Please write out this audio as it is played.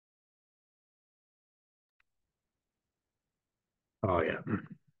Oh, yeah.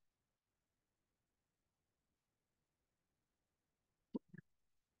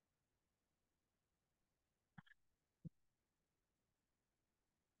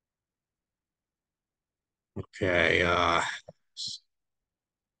 Okay.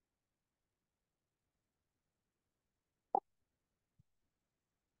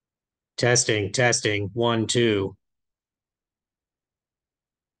 Testing, testing. 1, 2.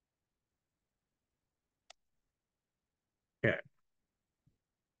 Okay.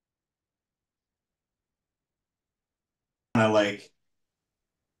 Kind of like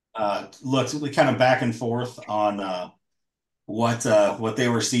looked kind of back and forth on what they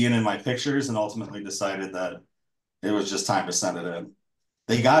were seeing in my pictures, and ultimately decided that it was just time to send it in.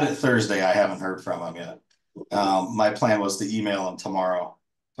 They got it Thursday. I haven't heard from them yet. My plan was to email them tomorrow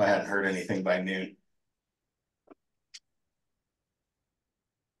if I hadn't heard anything by noon.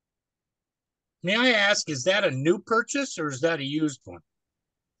 May I ask, is that a new purchase or is that a used one?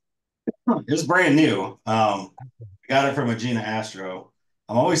 It was brand new. I got it from Agena Astro.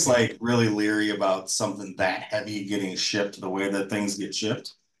 I'm always like really leery about something that heavy getting shipped the way that things get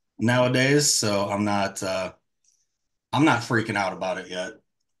shipped nowadays. So I'm not freaking out about it yet.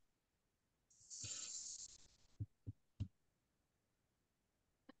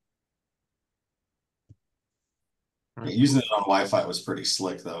 Using it on Wi-Fi was pretty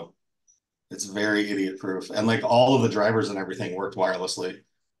slick though. It's very idiot proof. And like all of the drivers and everything worked wirelessly,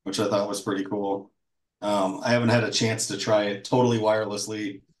 which I thought was pretty cool. I haven't had a chance to try it totally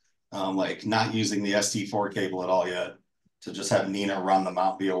wirelessly, like not using the ST4 cable at all yet, to just have Nina run the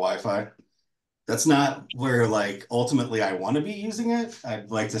mount via Wi-Fi. That's not where like ultimately I want to be using it. I'd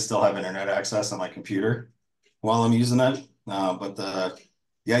like to still have internet access on my computer while I'm using it. But the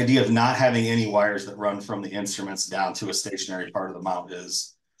idea of not having any wires that run from the instruments down to a stationary part of the mount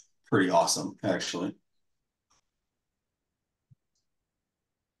is pretty awesome, actually.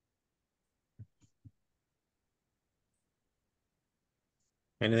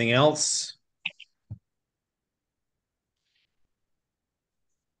 Anything else? I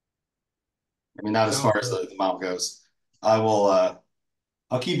mean, not as far as the mount goes. I will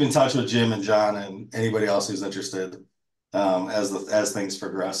I'll keep in touch with Jim and John and anybody else who's interested as things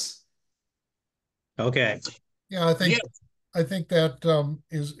progress. Okay. Yeah, I think that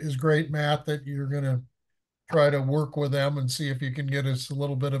is great, Matt, that you're going to try to work with them and see if you can get us a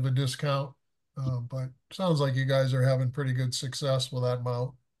little bit of a discount. But sounds like you guys are having pretty good success with that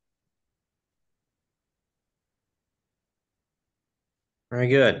mount. Very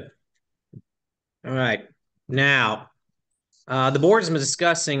good. All right. Now, the board has been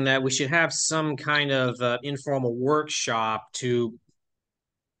discussing that we should have some kind of informal workshop to,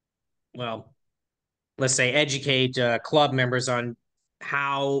 well, let's say educate club members on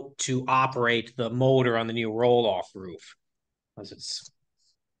how to operate the motor on the new roll-off roof. Because it's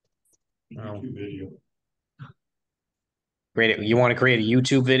YouTube video. Great. You want to create a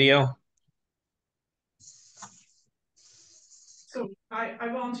YouTube video? So I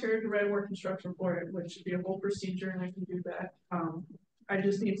volunteered to write a work instruction for it, which should be a whole procedure, and I can do that. I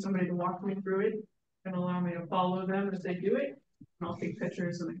just need somebody to walk me through it and allow me to follow them as they do it. And I'll take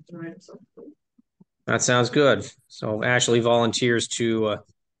pictures and I can write something. That sounds good. So Ashley volunteers to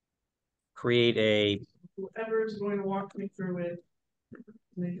create a. Whoever is going to walk me through it,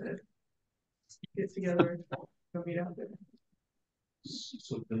 they get together and go meet out there.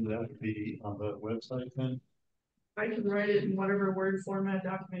 So then that would be on the website then? I can write it in whatever Word format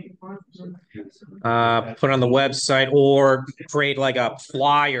document you want. Put on the website or create like a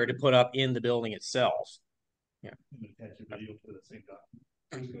flyer to put up in the building itself. Yeah. And attach a video to the same document.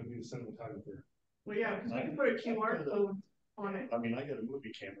 Who's going to be the cinematographer? Well, yeah, because I can put a QR code on it. I mean, I got a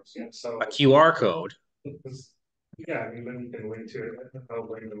movie camera, so a QR code. Yeah, I mean, then you can link to it. I'll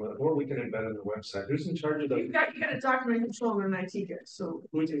bring them up, or we can embed in the website. Who's in charge of the? You got a document control and an IT guy, so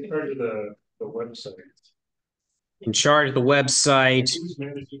who's in charge of the website? In charge of the website. Who's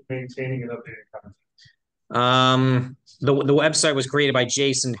maintaining and updating content? The website was created by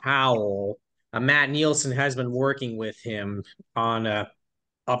Jason Howell. Matt Neilssen has been working with him on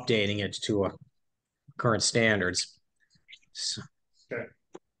updating it to current standards. So. Okay.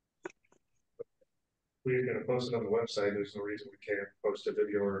 We're going to post it on the website. There's no reason we can't post a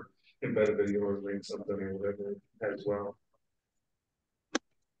video or embed a video or link something or whatever as well.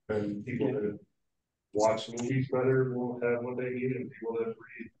 And people that watch movies better will have what they need, and people that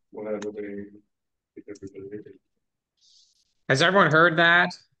read will have what they need. Has everyone heard that?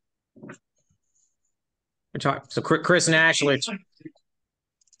 So Chris and Ashley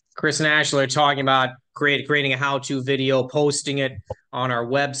are talking about creating a how-to video, posting it on our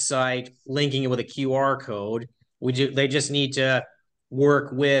website, linking it with a QR code. They just need to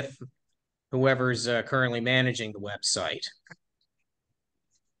work with whoever's currently managing the website.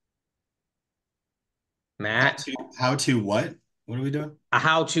 Matt, How to what? What are we doing? a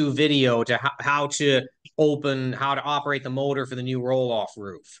how-to video to how to operate the motor for the new roll-off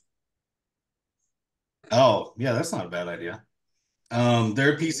roof. Oh, yeah, that's not a bad idea.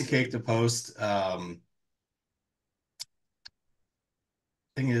 They're a piece of cake to post.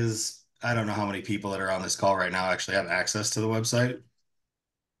 Thing is, I don't know how many people that are on this call right now actually have access to the website.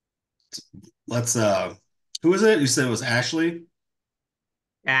 Let's who is it? You said it was Ashley?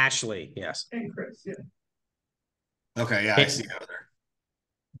 Ashley, yes. And Chris, yeah. Okay, yeah, I see it over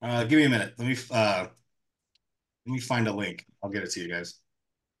there. Give me a minute. Let me find a link. I'll get it to you guys.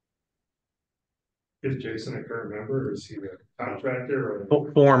 Is Jason a current member or is he a contractor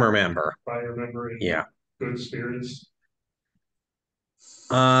or Former member. prior member in Yeah. good spirits?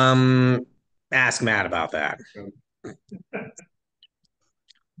 Ask Matt about that.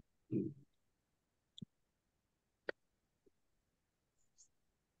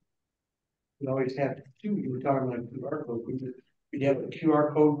 We always have two. You were talking about QR code. We'd have a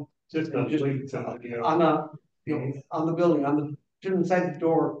QR code Just a link to the, on the, you know, on the building, on the, just inside the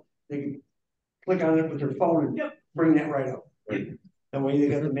door. They can click on it with their phone and bring that right up. Right. That way they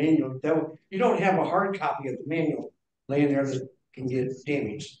got the manual. You don't have a hard copy of the manual laying there that can get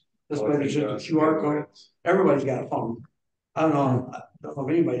damaged. This way there's just a QR code. Everybody's got a phone. I don't know of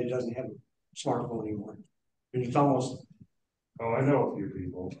anybody that doesn't have a smartphone anymore. And it's almost, Oh, I know a few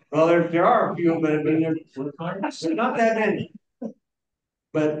people. well, there are a few, but I mean, there's not that many.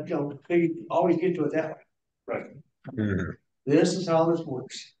 But, you know, they always get to it that way. Right. Mhm. This is how this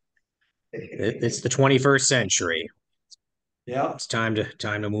works. It's the 21st century. Yeah. It's time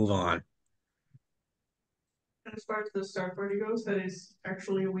to move on. And as far as the start party goes, that is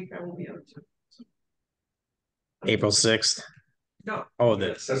actually a week I will be out to. So. April 6th. No. Oh,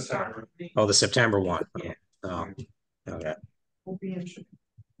 the September. The September one. Yeah. Oh, okay. We'll be in.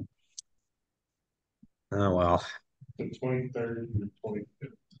 Oh well. The 23rd and 25th.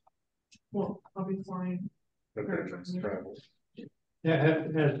 Well, I'll be flying. But that's travel. Yeah,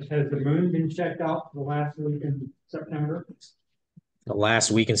 has the moon been checked out the last week in September? The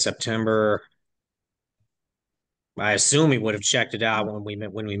last week in September. I assume he would have checked it out when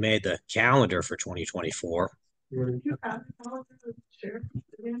we made the calendar for 2024. You have the calendar to share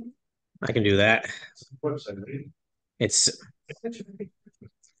again? I can do that. Website, right? It's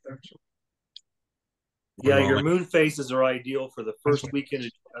Yeah, your moon phases are ideal for the first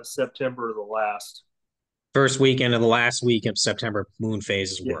weekend of September or the last. first weekend of the last week of September. Moon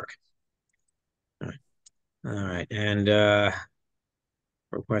phases work. All right, and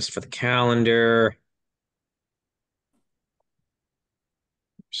request for the calendar.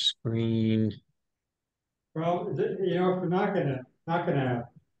 Screen. Well, you know, if we're not gonna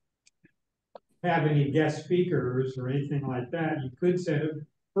have any guest speakers or anything like that, you could set it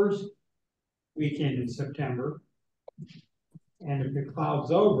first weekend in September. And if the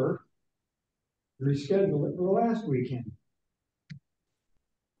cloud's over, reschedule it for the last weekend.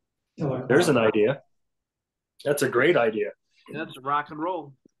 There's an idea. That's a great idea. That's rock and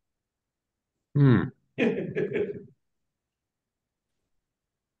roll.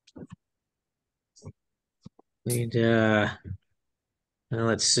 Need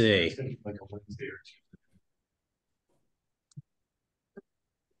let's see. Like a Wednesday or Tuesday.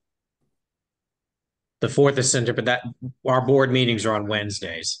 The 4th is center, but that our board meetings are on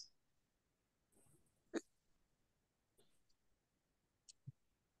Wednesdays.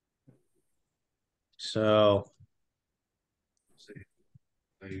 So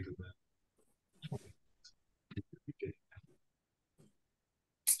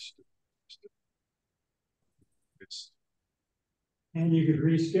And you could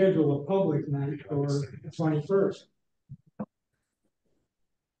reschedule a public night for the 21st.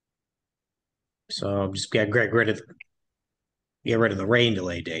 So just get rid of the rain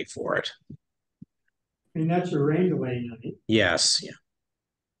delay date for it. I mean, that's your rain delay night. Yes, yeah.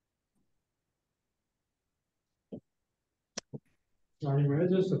 So anyway,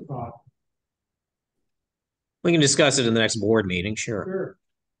 it's just a thought. We can discuss it in the next board meeting, sure. Sure.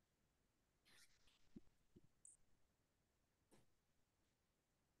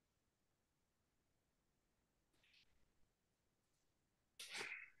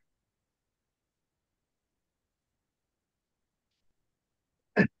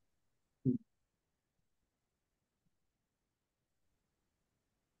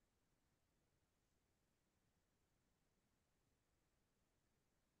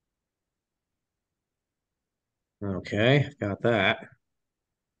 Okay, got that.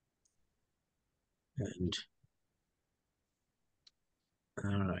 And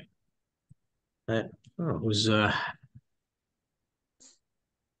All right. That was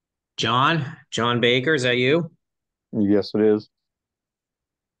John Baker. Is that you? Yes, it is.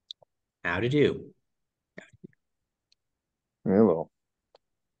 How to do? Hello.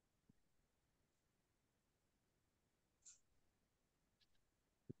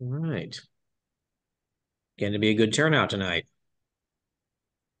 All right. Going to be a good turnout tonight.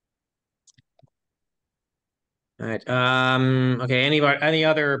 All right. Okay. Any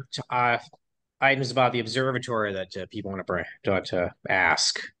other items about the observatory that people want to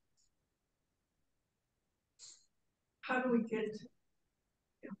ask? How do we get?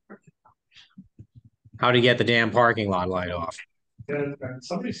 How to get the damn parking lot light off? Yeah,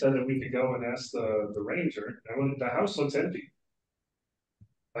 somebody said that we could go and ask the ranger, and when the house looks empty.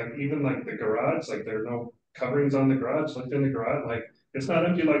 Like even like the garage, like there are no coverings on the garage, looked in the garage, like it's not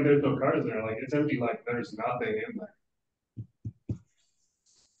empty like there's no cars there, like it's empty like there's nothing in there.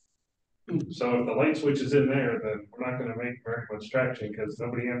 So if the light switch is in there, then we're not gonna make very much traction because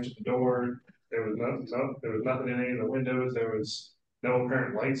nobody answered the door. There was nothing in any of the windows, there was no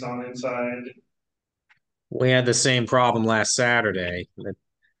apparent lights on inside. We had the same problem last Saturday.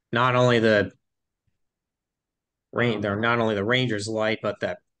 Not only the not only the Rangers light, but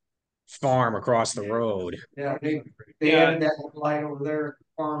that farm across the road. Yeah, they added that light over there at the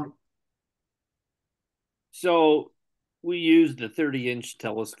farm. So we used the 30-inch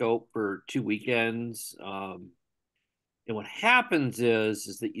telescope for 2 weekends. And what happens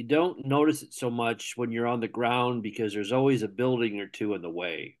is that you don't notice it so much when you're on the ground because there's always a building or two in the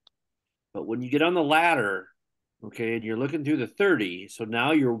way. But when you get on the ladder, okay, and you're looking through the 30, so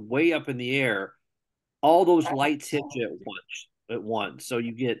now you're way up in the air, all those lights hit you at once. So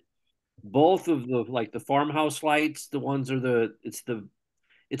you get both of the farmhouse lights, the ones are it's the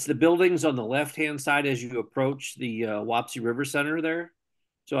buildings on the left-hand side as you approach the Wapsie River Center there.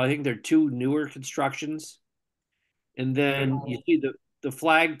 So I think they're two newer constructions. And then you see the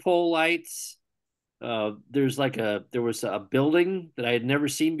flagpole lights. There was a building that I had never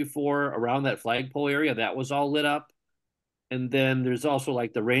seen before around that flagpole area that was all lit up. And then there's also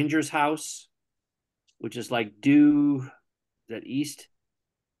like the Rangers house, which is like that east?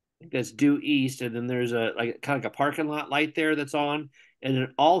 I think that's due east. And then there's a kind of like a parking lot light there that's on. And it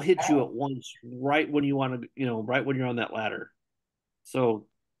all hits you at once, right when you want to, right when you're on that ladder. So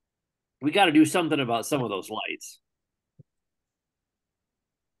we got to do something about some of those lights.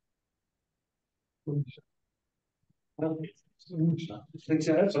 That's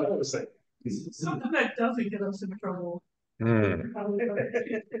what I was saying. Something that doesn't get us in trouble.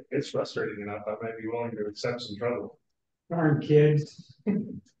 It's frustrating enough. I might be willing to accept some trouble. Darn kids.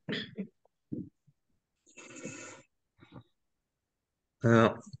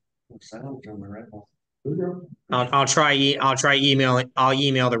 Well, I'll try emailing. I'll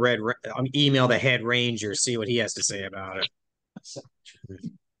email the head ranger, see what he has to say about it.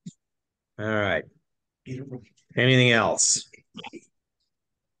 All right. Anything else?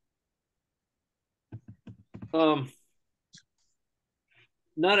 Not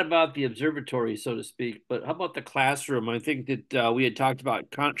about the observatory, so to speak, but how about the classroom? I think that we had talked about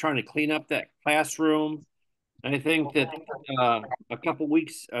trying to clean up that classroom. I think that a couple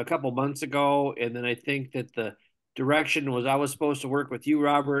months ago, and then I think that the direction was I was supposed to work with you,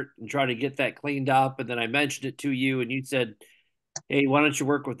 Robert, and try to get that cleaned up. And then I mentioned it to you, and you said, "Hey, why don't you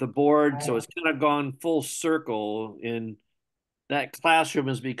work with the board?" So it's kind of gone full circle, and that classroom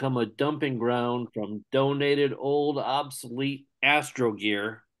has become a dumping ground from donated, old, obsolete Astro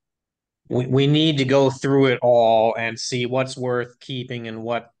gear. We need to go through it all and see what's worth keeping and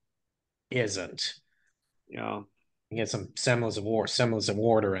what isn't. Yeah. Get some semblance of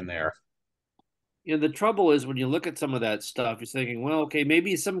order in there. The trouble is when you look at some of that stuff, you're thinking, well, okay,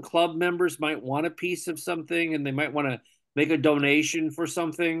 maybe some club members might want a piece of something and they might want to make a donation for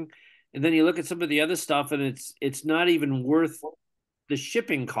something. And then you look at some of the other stuff and it's not even worth the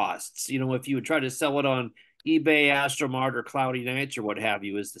shipping costs. If you would try to sell it on eBay, Astromart, or Cloudy Nights or what have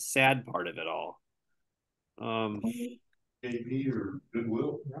you, is the sad part of it all. AP or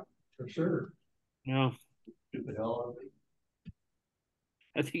Goodwill. Yeah, for sure. Yeah. Get the hell out of it.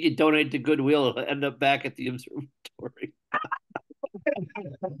 I think you donate to Goodwill, it'll end up back at the observatory.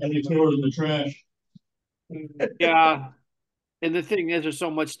 And you throw it in the trash. Yeah. And the thing is, there's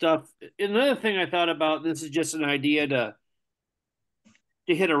so much stuff. Another thing I thought about, this is just an idea to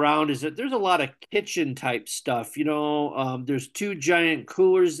hit around, is that there's a lot of kitchen type stuff. There's 2 giant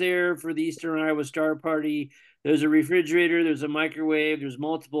coolers there for the Eastern Iowa Star Party. There's a refrigerator, there's a microwave, there's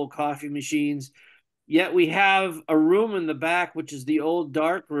multiple coffee machines. Yet we have a room in the back, which is the old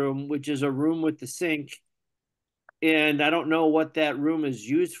dark room, which is a room with the sink. and I don't know what that room is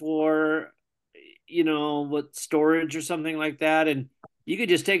used for, with storage or something like that. And you could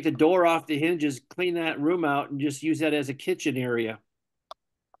just take the door off the hinges, clean that room out, and just use that as a kitchen area.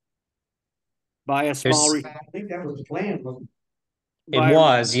 Buy a small. I think that was the plan, wasn't It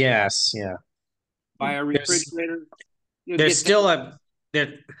was, yes, yeah. Buy a refrigerator. There's still a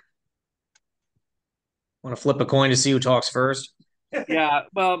there. Want to flip a coin to see who talks first? Yeah,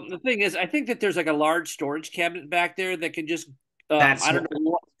 well, the thing is, I think that there's like a large storage cabinet back there that can just, That's I don't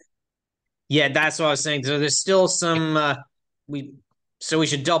know what. Yeah, that's what I was saying. So there's still some we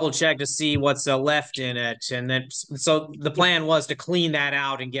should double check to see what's left in it, and then so the plan was to clean that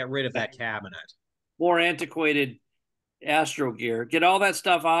out and get rid of that cabinet. More antiquated Astro gear. Get all that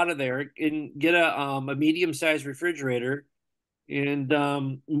stuff out of there and get a medium-sized refrigerator and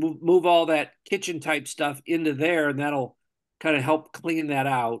move all that kitchen type stuff into there, and that'll kind of help clean that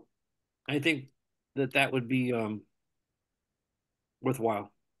out. I think that would be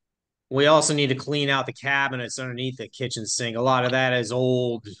worthwhile. We also need to clean out the cabinets underneath the kitchen sink. A lot of that is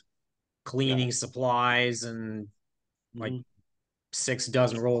old cleaning supplies and like 6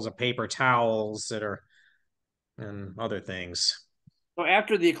 dozen rolls of paper towels that are and other things. So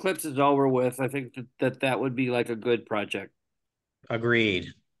after the eclipse is over with, I think that would be like a good project. Agreed.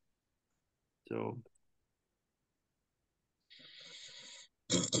 So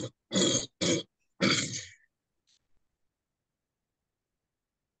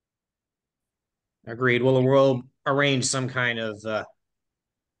agreed. We'll arrange some kind of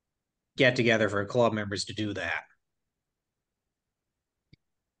get together for club members to do that.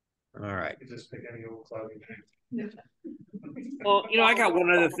 All right. You just pick any old club. well, I got one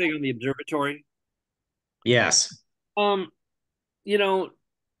other thing on the observatory. Yes.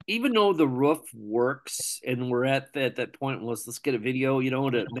 Even though the roof works and we're at that point, let's get a video,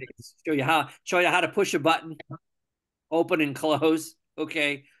 to show you how to push a button, open and close.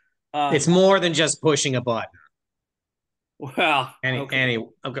 Okay. It's more than just pushing a button. Well, okay.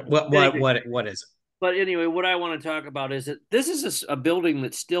 What is it? But anyway, what I want to talk about is that this is a building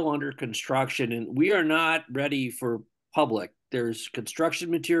that's still under construction, and we are not ready for public. There's construction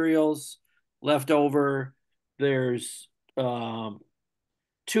materials left over. There's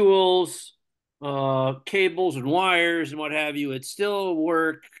tools, cables and wires and what have you. It's still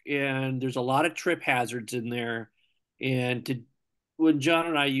work, and there's a lot of trip hazards in there. And when John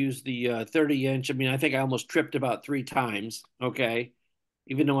and I used the 30-inch, I think I almost tripped about 3 times. Okay.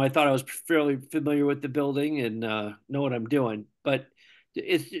 Even though I thought I was fairly familiar with the building and know what I'm doing. But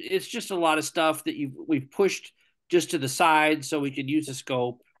it's just a lot of stuff that we've pushed just to the side so we could use a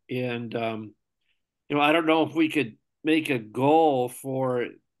scope. And, I don't know if we could make a goal for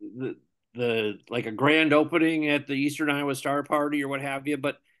the like a grand opening at the Eastern Iowa Star Party or what have you.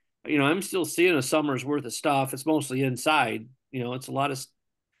 But, I'm still seeing a summer's worth of stuff. It's mostly inside. It's a lot of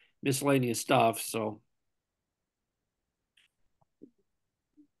miscellaneous stuff. So.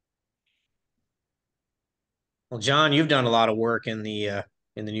 Well, John, you've done a lot of work in the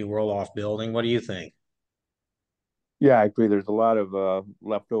new roll-off building. What do you think? Yeah, I agree. There's a lot of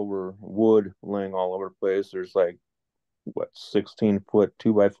leftover wood laying all over the place. There's like 16-foot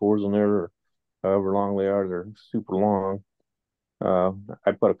 2x4s in there, or however long they are. They're super long.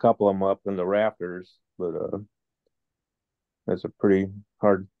 I put a couple of them up in the rafters, but that's a pretty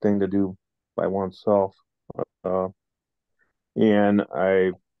hard thing to do by oneself. And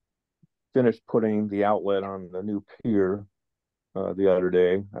I finished putting the outlet on the new pier the other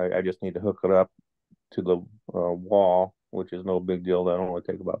day. I just need to hook it up to the wall, which is no big deal. That'll only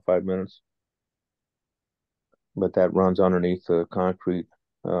take about 5 minutes. But that runs underneath the concrete.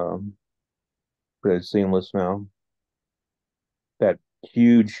 Pretty seamless now. That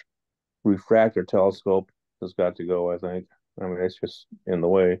huge refractor telescope has got to go, I think. It's just in the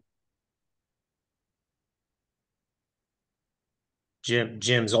way.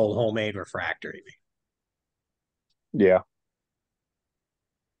 Jim's old homemade refractor, you mean? Yeah.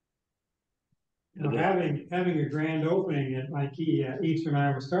 Having a grand opening at like Eastern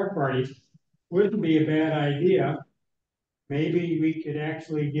Iowa Star Party wouldn't be a bad idea. Maybe we could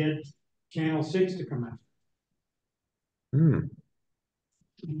actually get Channel 6 to come out. And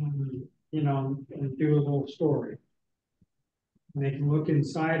do a little story. And they can look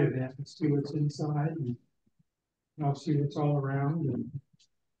inside of that and see what's inside, and see what's all around, and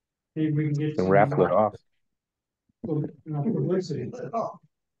maybe we can get some raffle it off. Publicity.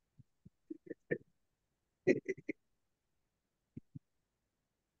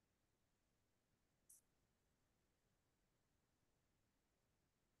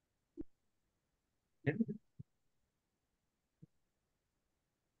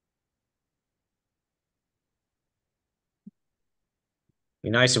 Be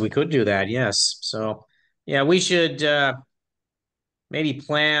nice if we could do that, yes. So, yeah, we should maybe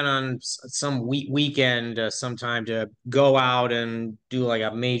plan on some weekend sometime to go out and do like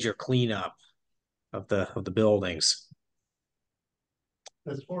a major cleanup of the buildings.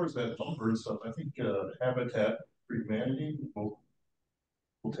 As far as that number and stuff, I think Habitat for Humanity will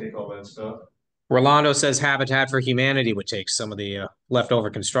take all that stuff. Rolando says Habitat for Humanity would take some of the leftover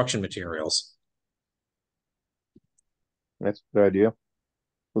construction materials. That's a good idea.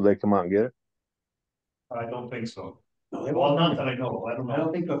 Will they come out and get it? I don't think so. No, they Well, won't. not that I know. I don't know. I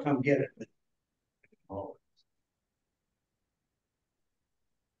don't think they'll come get it, but Oh.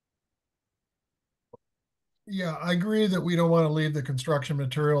 Yeah, I agree that we don't want to leave the construction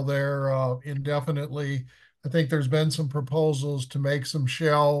material there indefinitely. I think there's been some proposals to make some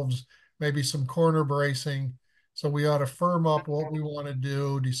shelves, maybe some corner bracing. So we ought to firm up what we want to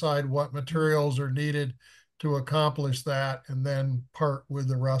do, decide what materials are needed to accomplish that, and then part with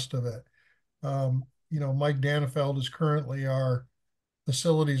the rest of it. Mike Danefeld is currently our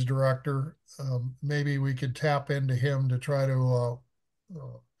facilities director. Maybe we could tap into him to try to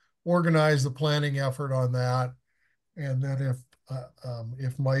organize the planning effort on that. And then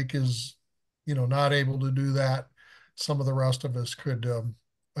if Mike is, not able to do that, some of the rest of us could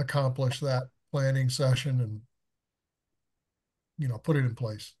accomplish that planning session and, put it in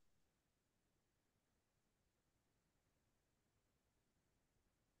place.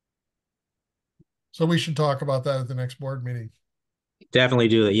 So we should talk about that at the next board meeting. Definitely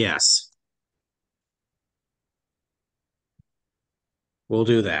do that, yes. We'll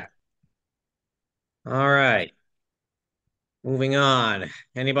do that. All right. Moving on.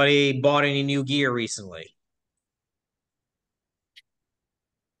 Anybody bought any new gear recently?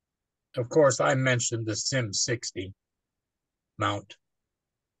 Of course, I mentioned the Sim 60 mount.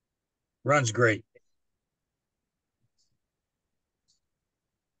 Runs great.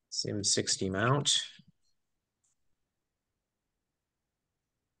 Sim 60 mount.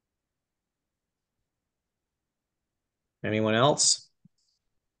 Anyone else?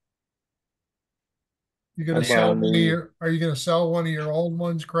 Are you going to sell one of your old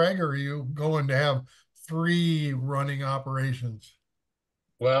ones, Craig, or are you going to have 3 running operations?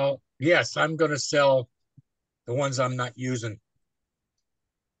 Well, yes, I'm going to sell the ones I'm not using.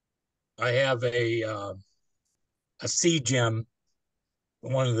 I have a C-Gem,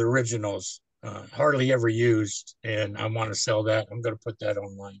 one of the originals, hardly ever used, and I want to sell that. I'm going to put that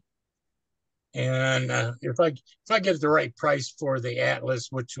online. And if I get the right price for the Atlas,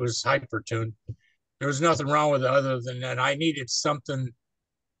 which was hypertuned, there was nothing wrong with it other than that I needed something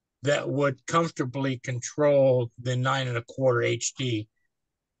that would comfortably control the 9.25 HD.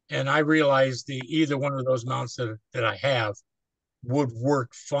 And I realized either one of those mounts that I have would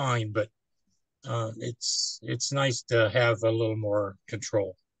work fine, but it's nice to have a little more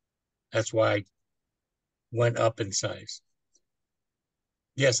control. That's why I went up in size.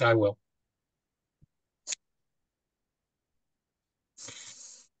 Yes, I will.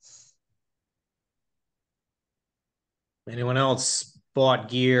 Anyone else bought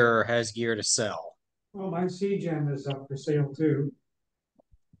gear or has gear to sell? Well, my C-Gem is up for sale too.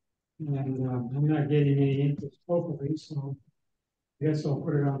 And I'm not getting any interest locally, so I guess I'll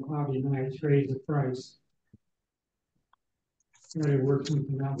put it on Cloudy Nights, raise the price. Try to work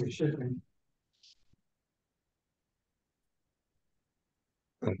something out with shipping.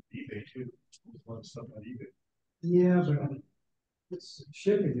 eBay too. There's a lot of stuff on eBay. Yeah, but it's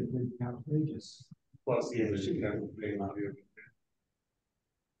shipping is really outrageous. Plus, yeah, you have to pay a lot of it.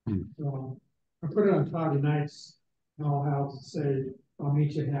 So I put it on Cloudy Nights, and I'll have to say, I'll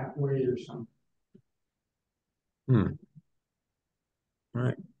meet you halfway or something. All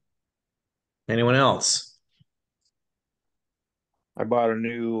right. Anyone else? I bought a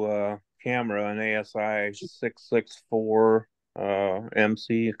new camera, an ASI 664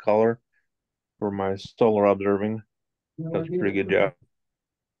 MC color for my solar observing. That's a pretty good job.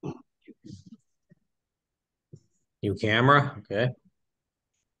 New camera, okay.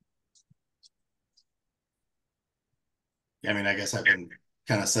 I mean, I guess I can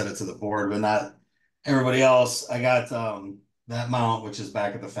kind of set it to the board, but not everybody else. I got that mount, which is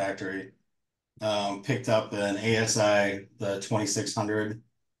back at the factory. Picked up an ASI, the 2600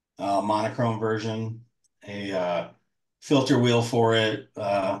 monochrome version, a filter wheel for it.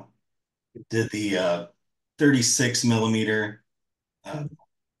 Did the 36 millimeter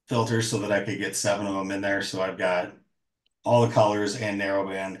filters so that I could get 7 of them in there. So I've got all the colors and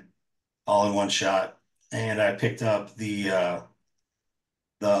narrowband all in one shot. And I picked up the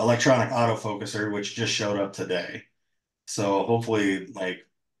electronic autofocuser, which just showed up today. So hopefully, like,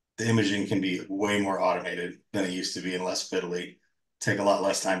 the imaging can be way more automated than it used to be and less fiddly. take a lot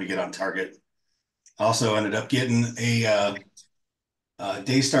less time to get on target. I also ended up getting a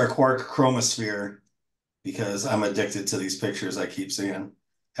Daystar Quark chromosphere because I'm addicted to these pictures I keep seeing.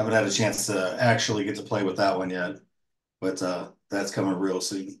 Haven't had a chance to actually get to play with that one yet, but that's coming real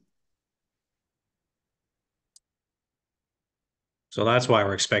soon. So that's why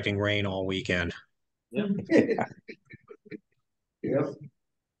we're expecting rain all weekend. Yep. Yep.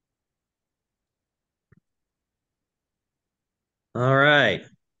 All right.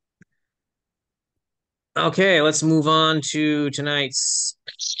 Okay, let's move on to tonight's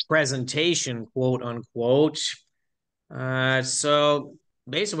presentation, quote unquote. So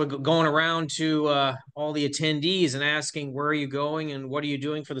basically we're going around to all the attendees and asking where are you going and what are you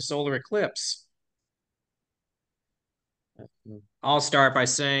doing for the solar eclipse? I'll start by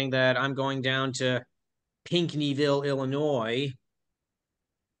saying that I'm going down to Pinckneyville, Illinois.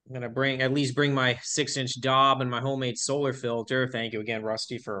 I'm gonna at least bring my 6-inch Dob and my homemade solar filter. Thank you again,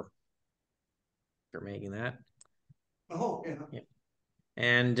 Rusty, for making that. Oh, yeah. Yeah.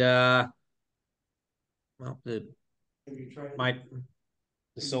 And well, Have you tried I've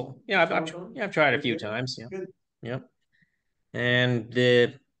tried it a few times. Yeah. Good. Yep. And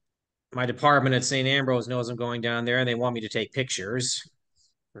my department at St. Ambrose knows I'm going down there and they want me to take pictures.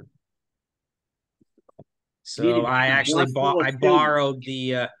 So I actually borrowed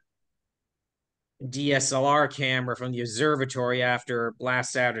the DSLR camera from the observatory after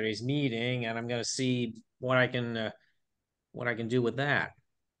last Saturday's meeting, and I'm going to see what I can do with that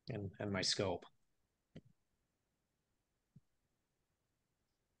and my scope.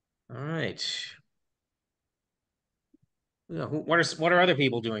 All right. What are other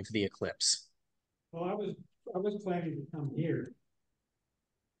people doing for the eclipse? Well, I was planning to come here.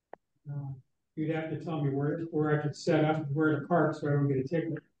 You'd have to tell me where I could set up, where to park, so I don't get a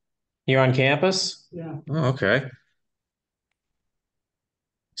ticket. Here on campus? Yeah. Oh, okay.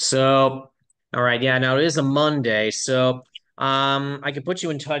 So, all right, yeah. Now it is a Monday, so I could put you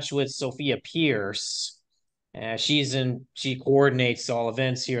in touch with Sophia Pierce. She coordinates all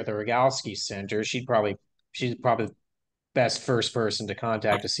events here at the Rogalski Center. She's probably the best first person to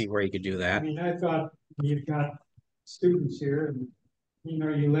contact to see where you could do I that. mean, I thought you've got students here, and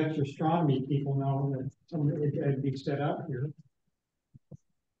you let your astronomy people know that somebody would be set up here.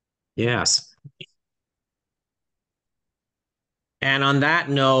 Yes. And on that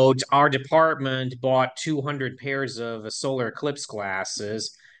note, our department bought 200 pairs of solar eclipse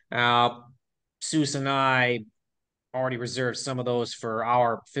glasses. Seuss and I already reserved some of those for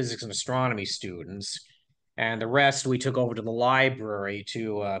our physics and astronomy students. And the rest we took over to the library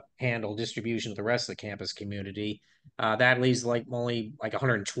to handle distribution to the rest of the campus community. That leaves only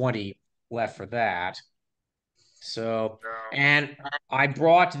 120 left for that. So, and I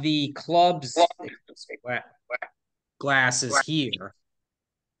brought the club's glasses here.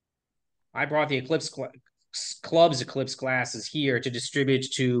 I brought the club's eclipse glasses here to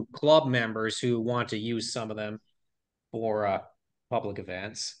distribute to club members who want to use some of them for public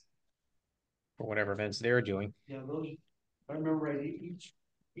events, for whatever events they're doing. Yeah, those, if I remember right, each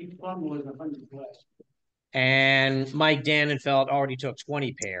one was 100 glass. And Mike Dannenfeld already took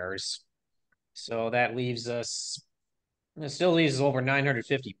 20 pairs. So that leaves us, it still leaves us over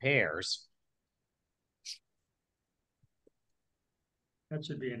 950 pairs. That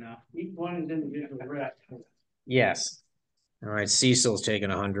should be enough. Each one is individual rack. Yes. All right, Cecil's taking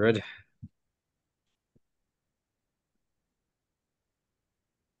 100.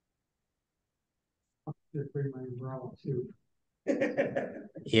 Bring my umbrella too.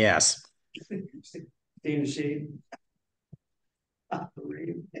 Yes. Stay in the shade.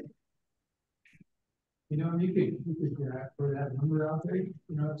 You could put that number out there.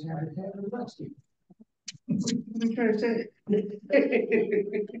 It's hard to have a Levesque. I'm trying to say.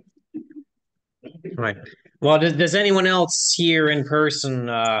 Right. Well, does anyone else here in person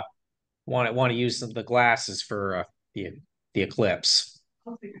want to use the glasses for the eclipse?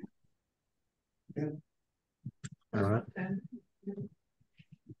 Yeah. All right.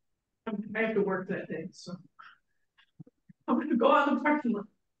 I have to work that day, so I'm gonna go out in the parking lot.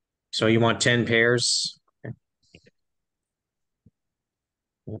 So you want 10 pairs? Okay.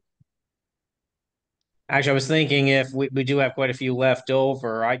 Actually, I was thinking if we do have quite a few left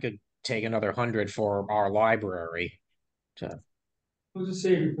over, I could take another 100 for our library. We'll just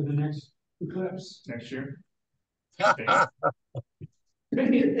save it for the next eclipse. Next year.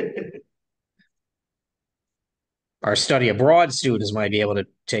 Our study abroad students might be able to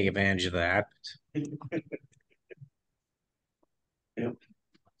take advantage of that. Yep.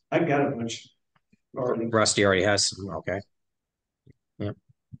 I've got a bunch. Rusty already has some. Okay. Yep.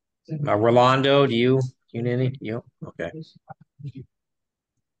 Rolando, do you need any? You okay?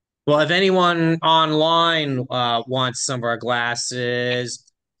 Well, if anyone online wants some of our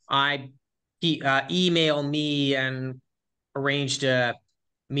glasses, email me and arrange to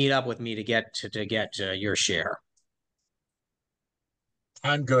meet up with me to get your share.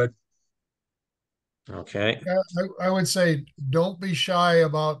 I'm good. Okay. I would say don't be shy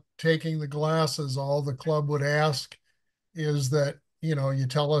about taking the glasses. All the club would ask is that, you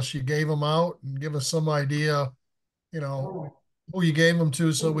tell us you gave them out and give us some idea, who you gave them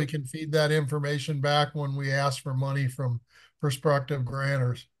to so we can feed that information back when we ask for money from prospective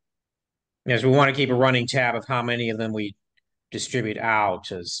grantors. Yes, we want to keep a running tab of how many of them we distribute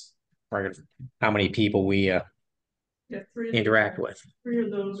out as how many people we interact with. 3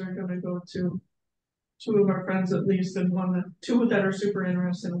 of those are gonna go to 2 of our friends at least, and 2 that are super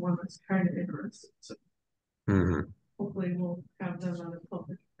interested and 1 that's kind of interested. So hopefully we'll have them on the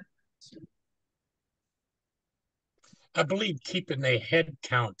public. I believe keeping a head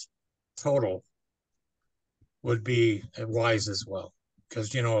count total would be wise as well.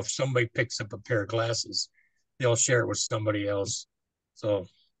 Because, if somebody picks up a pair of glasses, they'll share it with somebody else. So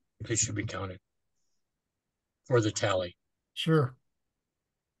they should be counted for the tally. Sure.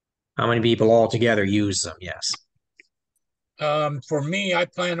 How many people altogether use them? Yes. For me, I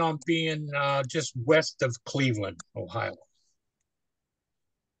plan on being just west of Cleveland, Ohio,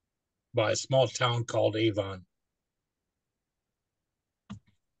 by a small town called Avon.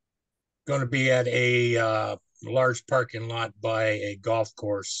 Going to be at a large parking lot by a golf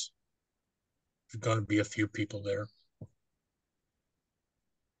course. There's going to be a few people there.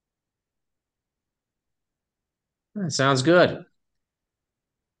 That sounds good.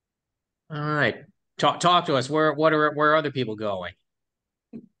 All right. Talk to us. Where are other people going?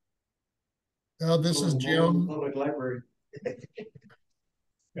 This is Jim. Public library.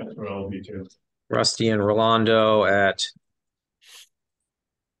 That's where I'll be too. Rusty and Rolando at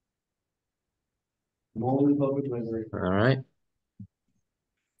Public library. all right.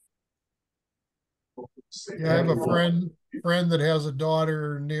 Yeah, I have a friend that has a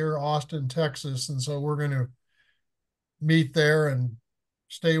daughter near Austin, Texas, and so we're going to meet there and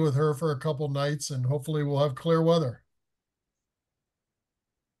stay with her for a couple nights, and hopefully we'll have clear weather.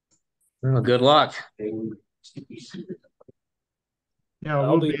 Well, good luck. Yeah,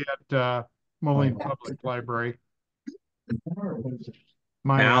 we'll be at Moline Public Library.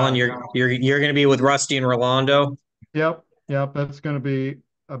 Alan, you're going to be with Rusty and Rolando. Yep, that's going to be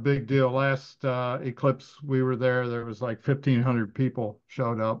a big deal. Last eclipse we were there. There was like 1,500 people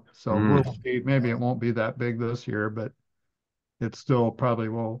showed up. So we'll see. Maybe it won't be that big this year, but it still probably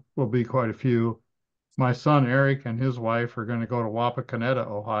will be quite a few. My son Eric and his wife are going to go to Wapakoneta,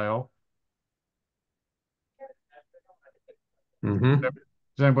 Ohio. Does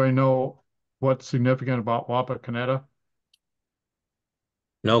anybody know what's significant about Wapakoneta?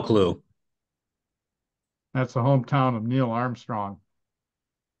 No clue. That's the hometown of Neil Armstrong.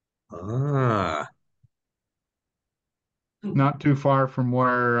 Ah. Not too far from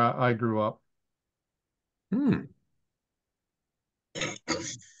where I grew up.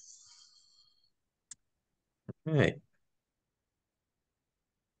 Right.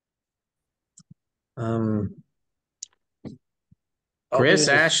 Chris,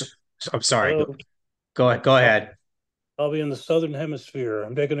 Ash, I'm sorry. Go ahead. I'll be in the Southern Hemisphere.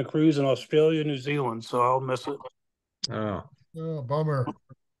 I'm taking a cruise in Australia, New Zealand, so I'll miss it. Oh, bummer.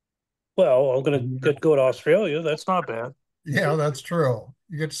 Well, I'm going to go to Australia. That's not bad. Yeah, that's true.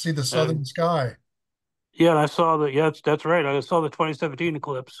 You get to see the southern sky. Yeah, and I saw that's right. I saw the 2017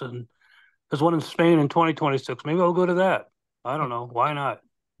 eclipse, and there's one in Spain in 2026. Maybe I'll go to that. I don't know. Why not?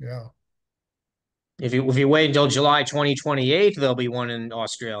 Yeah. If you wait until July 2028, there'll be one in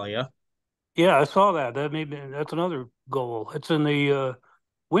Australia. Yeah, I saw that. That's another goal. It's in the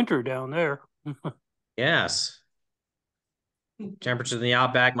winter down there. Yes. Temperatures in the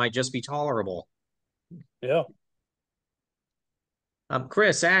outback might just be tolerable. Yeah.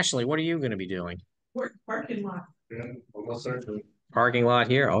 Chris, Ashley, what are you going to be doing? Parking lot. Yeah, almost certainly. Parking lot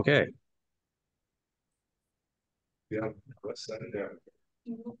here. Okay. Yeah, let's set it down.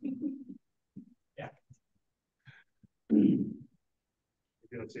 Yeah. You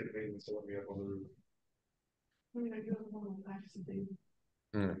don't see the maintenance, so let me up on the roof.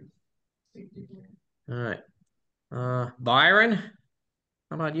 All right. Byron,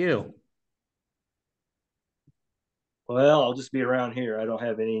 how about you? Well, I'll just be around here. I don't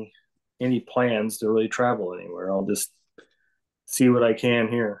have any plans to really travel anywhere. I'll just see what I can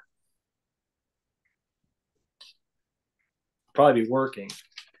here. Probably be working.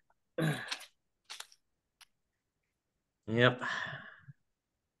 Yep.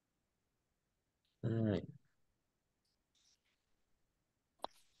 All right.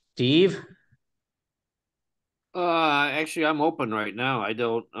 Steve? Actually, I'm open right now. I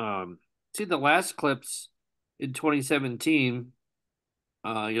don't see the last eclipse in 2017.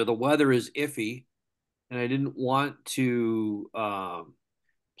 The weather is iffy, and I didn't want to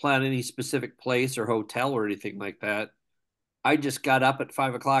plan any specific place or hotel or anything like that. I just got up at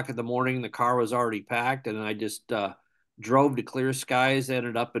 5 o'clock in the morning. The car was already packed, and I just drove to clear skies.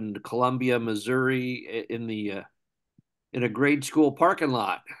 Ended up in Columbia, Missouri, in a grade school parking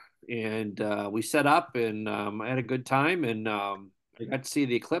lot, and we set up, and I had a good time, and I got to see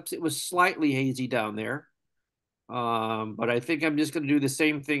the eclipse. It was slightly hazy down there, but I think I'm just going to do the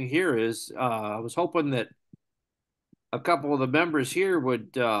same thing here. I was hoping that a couple of the members here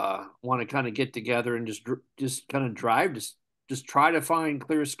would want to kind of get together and just kind of drive, just try to find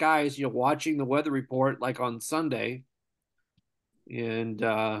clear skies. Watching the weather report like on Sunday, and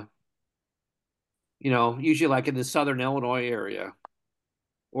usually like in the Southern Illinois area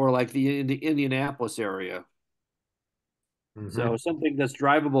or like the Indianapolis area. So something that's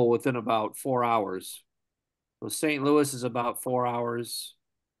drivable within about 4 hours. So St. Louis is about 4 hours.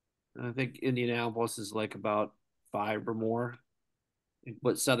 And I think Indianapolis is like about 5 or more.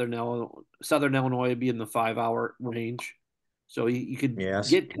 But Southern Illinois would be in the 5 hour range. So you could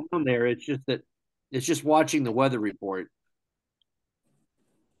get down there. It's just watching the weather report.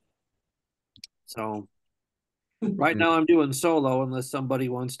 So right now I'm doing solo unless somebody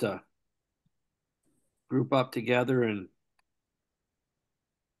wants to group up together and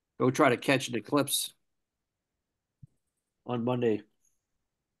go try to catch an eclipse on Monday.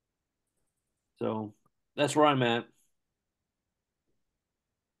 So that's where I'm at.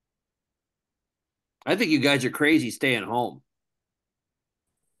 I think you guys are crazy staying home.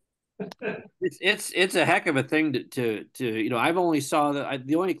 It's a heck of a thing to I've only saw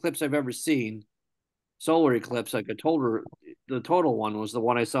the only eclipse I've ever seen, solar eclipse, like I told her, the total one was the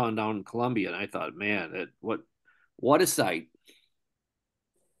one I saw down in Columbia, and I thought, man, what a sight.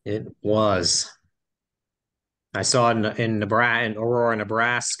 It was. I saw it in Nebraska, in Aurora,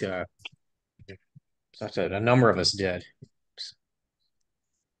 Nebraska. Such a number of us did.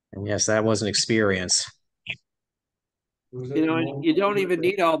 And yes, that was an experience. You don't even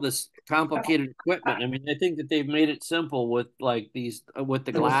need all this complicated equipment. I mean, I think that they've made it simple with like these with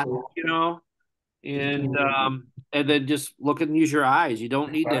the glass, and then just look and use your eyes. You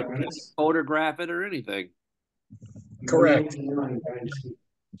don't need to photograph it or anything. Correct.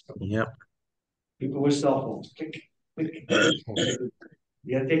 Yep. People with cell phones. Click, click.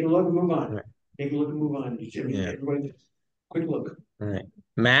 You gotta take a look and move on. Right. Take a look and move on. Everybody, quick look. All right.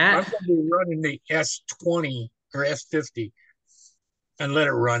 Matt? I'm going to be running the S20 or S50 and let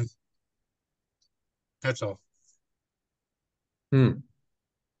it run. That's all.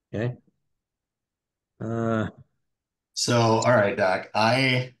 Okay. So, all right, Doc.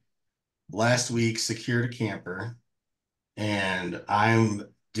 I last week secured a camper, and I'm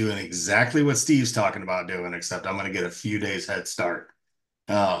doing exactly what Steve's talking about doing, except I'm going to get a few days head start.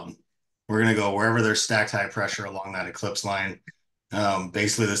 We're going to go wherever there's stacked high pressure along that eclipse line.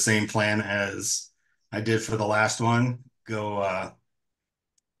 Basically the same plan as I did for the last one. Go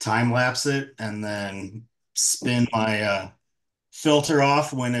time lapse it and then spin my filter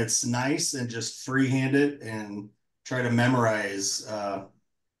off when it's nice and just freehand it and try to memorize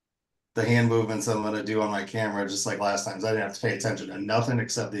the hand movements I'm going to do on my camera, just like last time. I didn't have to pay attention to nothing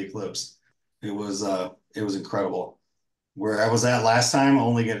except the eclipse. It was incredible. Where I was at last time,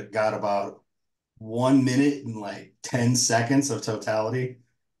 only got about 1 minute and like 10 seconds of totality.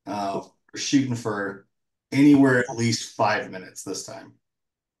 We're shooting for anywhere at least 5 minutes this time.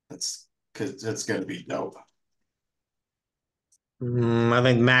 That's because it's going to be dope. I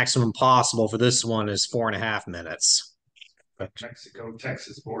think maximum possible for this one is 4.5 minutes.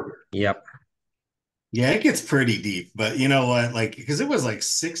 Mexico-Texas border. Yep. Yeah, it gets pretty deep, but you know what? Like, because it was like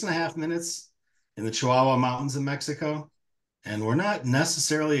 6.5 minutes in the Chihuahua Mountains in Mexico, and we're not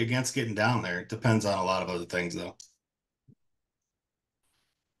necessarily against getting down there. It depends on a lot of other things, though.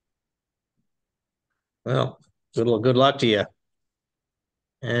 Well, good luck to you.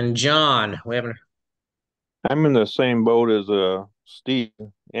 And John, I'm in the same boat as Steve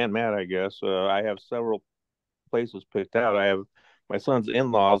and Matt, I guess. I have several places picked out. My son's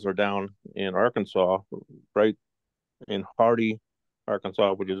in-laws are down in Arkansas, right in Hardy,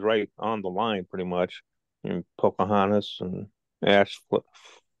 Arkansas, which is right on the line pretty much, in Pocahontas and Ash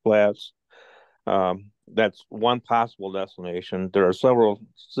Flats. That's one possible destination. There are several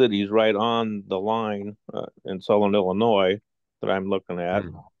cities right on the line in Southern Illinois that I'm looking at.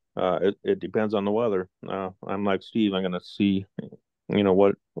 It depends on the weather. I'm like Steve. I'm going to see,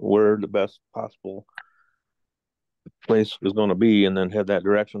 where the best possible place was going to be, and then head that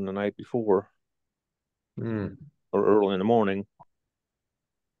direction the night before or early in the morning.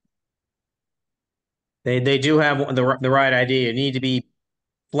 They do have the right idea. You need to be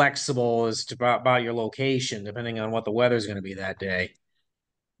flexible as to about your location, depending on what the weather's going to be that day.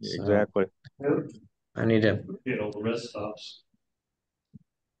 Exactly. So, I need to rest stops.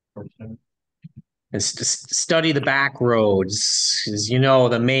 and study the back roads, because you know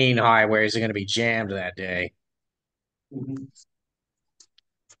the main highways are going to be jammed that day.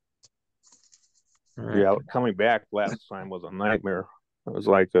 Yeah, coming back last time was a nightmare. It was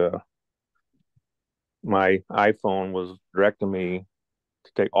like my iPhone was directing me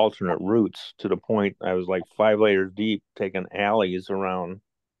to take alternate routes to the point I was like 5 layers deep, taking alleys around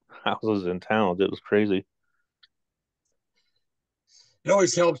houses and towns. It was crazy. It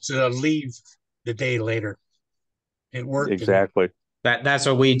always helps to leave the day later. It worked. Exactly. That's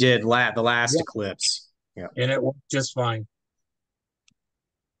what we did the last eclipse. Yeah, and it worked just fine.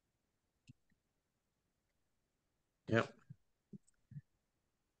 Yep.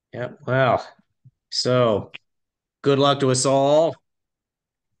 Yep. Well, so good luck to us all.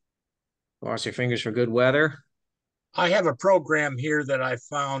 Cross your fingers for good weather. I have a program here that I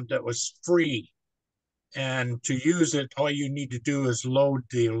found that was free. And to use it, all you need to do is load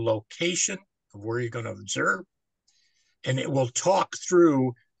the location of where you're going to observe. And it will talk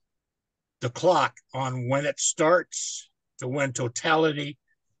through the clock on when it starts to when totality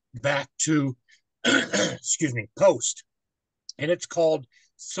back to, excuse me, post. And it's called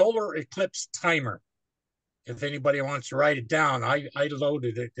Solar Eclipse Timer. If anybody wants to write it down, I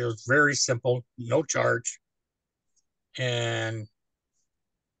loaded it. It was very simple, no charge. And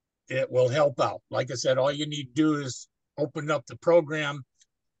it will help out. Like I said, all you need to do is open up the program,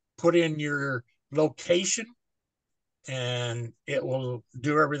 put in your location, and it will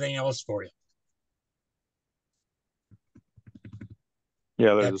do everything else for you.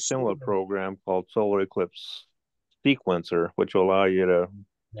 Yeah, there's a similar program called Solar Eclipse Sequencer, which will allow you to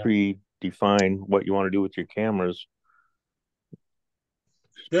predefine what you want to do with your cameras.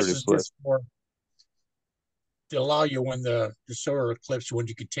 This is just for to allow you when the solar eclipse, when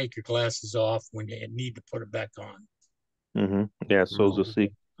you can take your glasses off, when you need to put it back on. Yeah, so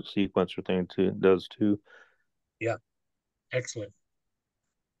the sequencer thing does too. Yeah, excellent.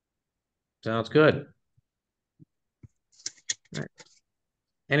 Sounds good. All right.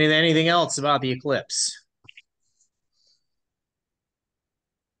 Anything else about the eclipse?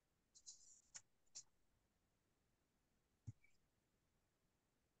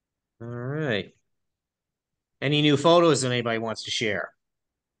 All right. Any new photos that anybody wants to share?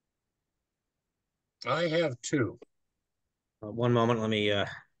 I have two. One moment. Let me.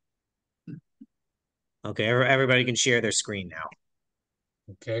 Okay, everybody can share their screen now.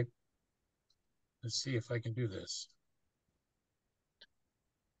 Okay. Let's see if I can do this.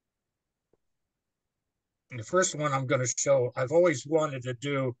 And the first one I'm going to show, I've always wanted to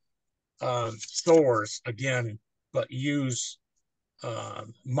do Thor's again, but use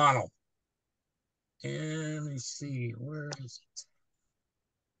mono. And let me see, where is it?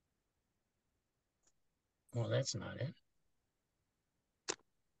 Well, that's not it.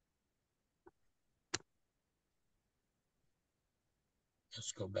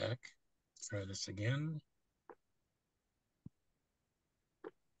 Let's go back, try this again.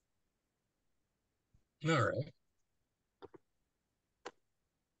 All right.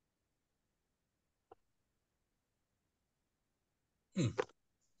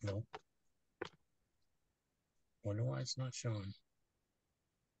 No. Wonder why it's not showing.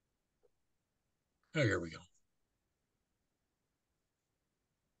 Oh, here we go.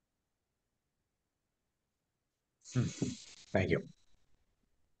 Thank you.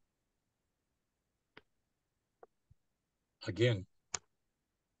 Again.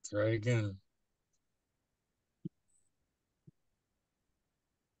 Try again.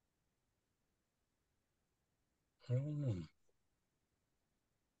 Oh.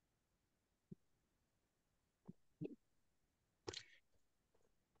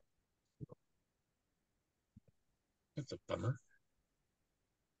 That's a bummer.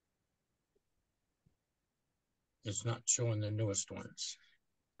 It's not showing the newest ones.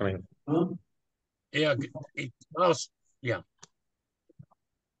 I mean, yeah, yeah.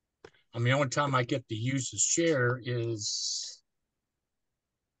 I mean, the only time I get to use the share is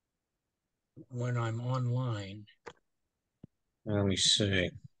when I'm online. let me see.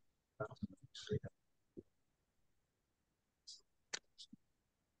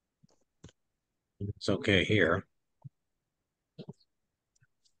 It's okay here.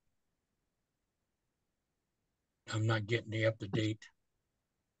 I'm not getting the up-to-date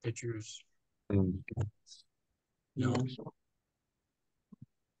pictures. No.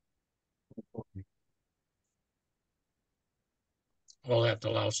 We'll have to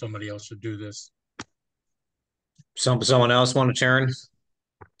allow somebody else to do this. Someone else want to turn?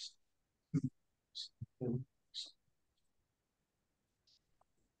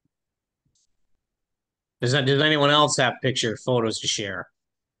 Does anyone else have picture photos to share?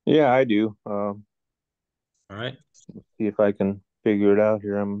 Yeah, I do. All right. See if I can figure it out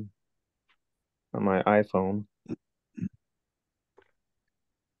here. I'm on my iPhone.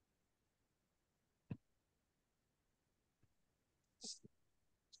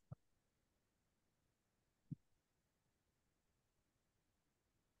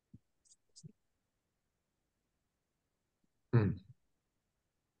 Hmm.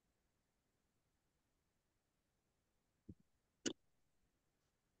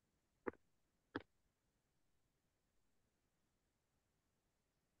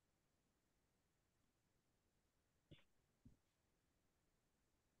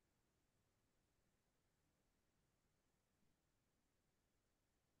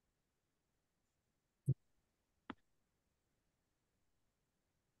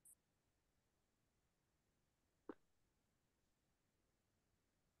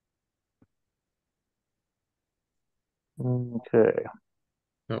 Okay.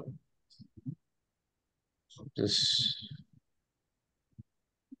 Oh. This.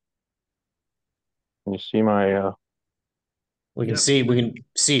 Can you see my We can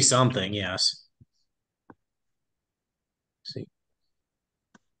see something, yes. See.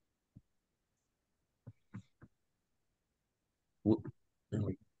 I don't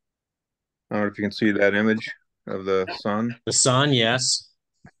know if you can see that image of the sun. The sun, yes.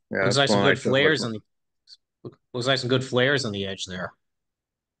 Yeah, Looks that's like some one I good took with flares my, on the looks like some good flares on the edge there.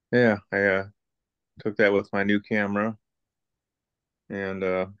 yeah, I took that with my new camera.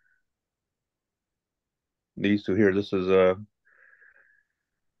 And these two here, this is a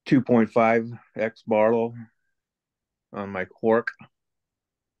 2.5x Barlow on my Quark.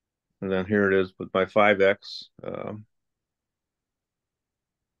 And then here it is with my 5x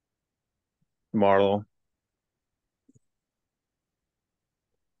Barlow.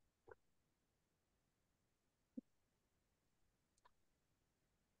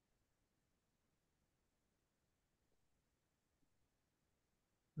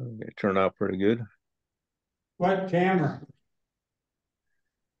 It turned out pretty good. What camera?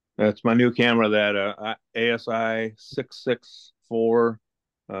 That's my new camera, that ASI 664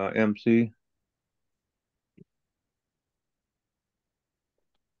 MC.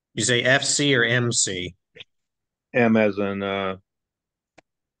 You say FC or MC? M as in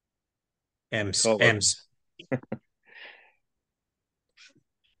MC. color. MC.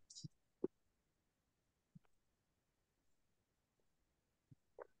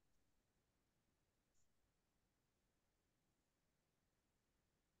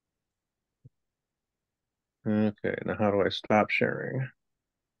 Okay, now how do I stop sharing?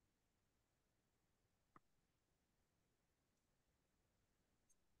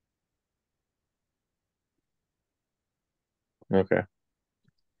 Okay.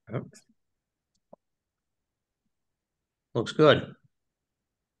 Oh. Looks good.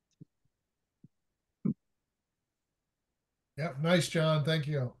 Yep, nice, John. Thank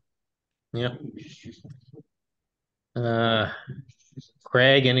you. Yep.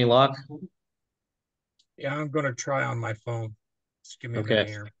 Craig, any luck? Yeah, I'm going to try on my phone. Just give me a Okay. minute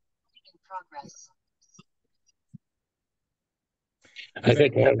here. I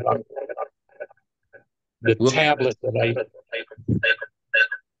think I have the tablet that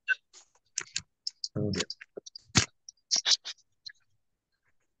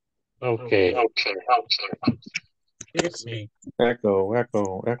Okay. It's me. Echo,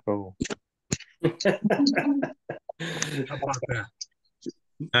 echo, echo. How about that?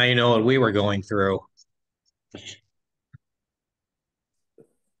 Now you know what we were going through.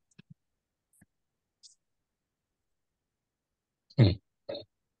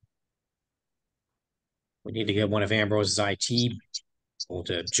 We need to get one of Ambrose's IT people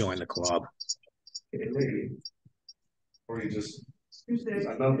to join the club. Or you just,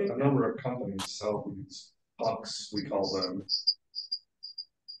 a number of companies sell these pucks, we call them.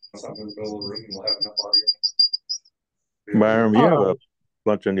 Something to build a room, we'll have enough audio. Byron, you have a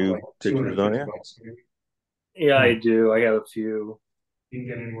bunch of new pictures on you. Yeah, I do. I got a few. You can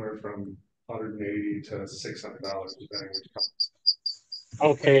get anywhere from $180 to $600 depending which company.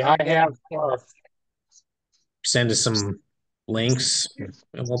 Okay, I have. Send us some links,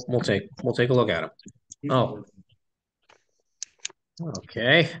 and we'll take a look at them. Oh,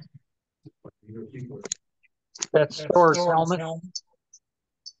 okay. That's Thor's helmet.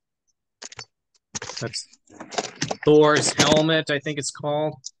 Thor's helmet, I think it's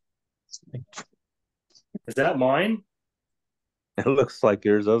called. Is that mine? It looks like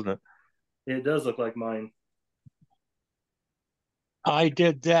yours, doesn't it? It does look like mine. I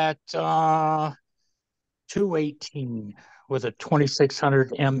did that 218 with a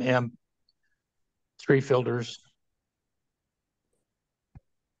 2600 mm 3 filters.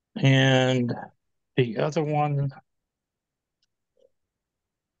 And the other one,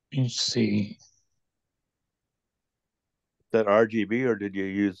 let me see. That RGB, or did you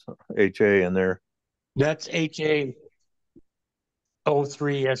use HA in there? That's HA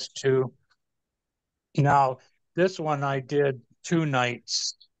 03S2. Now, this one I did 2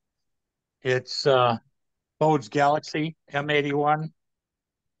 nights. It's Bode's Galaxy M81.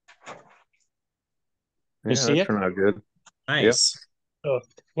 You see it? Turned out good. Nice. So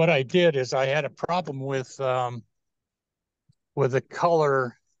what I did is I had a problem with the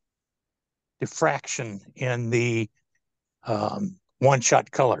color diffraction in the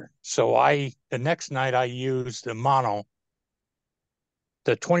one-shot color. So the next night I used the mono,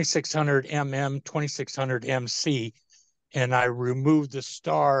 the 2600 mm, 2600 MC, and I removed the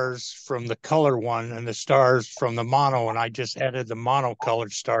stars from the color one and the stars from the mono, and I just added the mono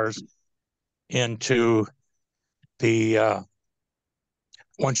colored stars into the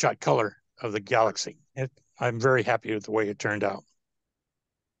one-shot color of the Galaxy. I'm very happy with the way it turned out.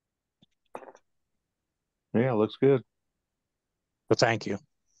 Yeah, it looks good. But thank you.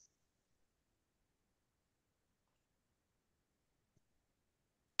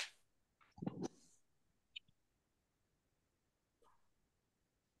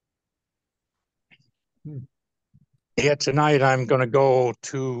 Yeah, tonight I'm going to go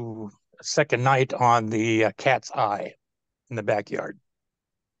to a second night on the Cat's Eye in the backyard.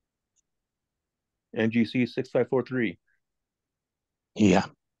 NGC 6543. Yeah.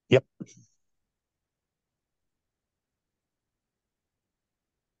 Yep.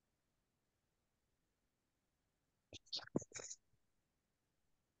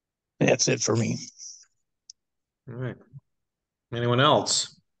 That's it for me. All right. Anyone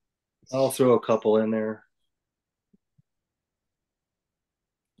else? I'll throw a couple in there.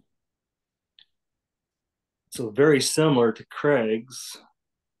 So very similar to Craig's.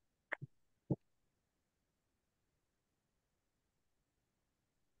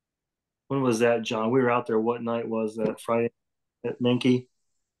 When was that, John? We were out there. What night was that? Friday at Minky?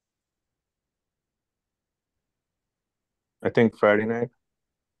 I think Friday night.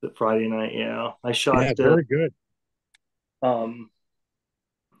 Friday night, yeah. I shot very good.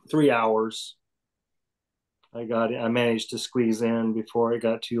 3 hours. I managed to squeeze in before it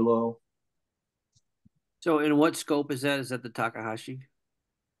got too low. So in what scope is that? Is that the Takahashi?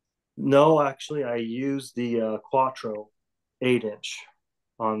 No, actually, I used the Quattro 8-inch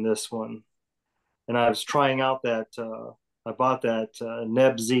on this one. And I was trying out that, I bought that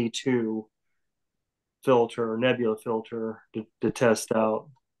Neb Z2 filter, nebula filter to test out.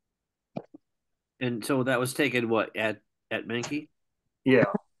 And so that was taken what at Menke? Yeah.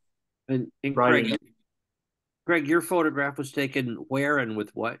 And Right. Greg, your photograph was taken where and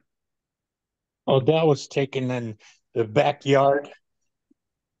with what? Oh, that was taken in the backyard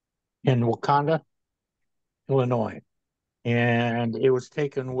in Wakanda, Illinois. And it was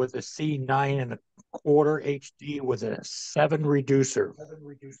taken with a C9.25 HD with a 7 reducer,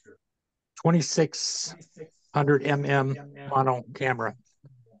 2600 mm mono camera.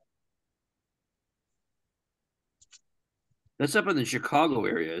 That's up in the Chicago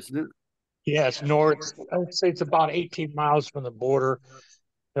area, isn't it? Yes, north. I would say it's about 18 miles from the border,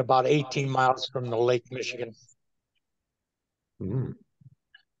 about 18 miles from the Lake Michigan. Mm.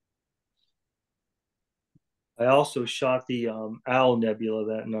 I also shot the Owl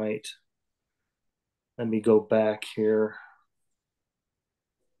Nebula that night. Let me go back here.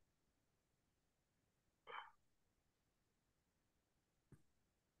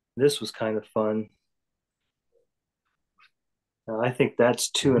 This was kind of fun. I think that's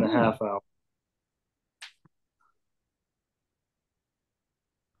 2.5 hours.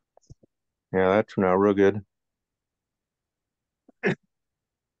 Yeah, that turned out real good.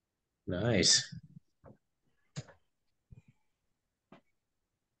 Nice.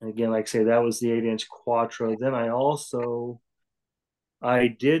 And again, like I say, that was the 8-inch Quattro. Then I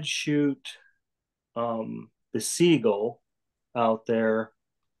did shoot the Seagull out there.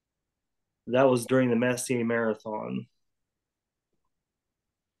 That was during the Messier Marathon.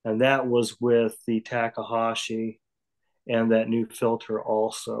 And that was with the Takahashi and that new filter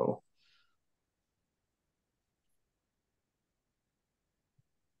also.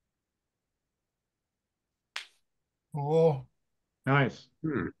 Cool. Nice.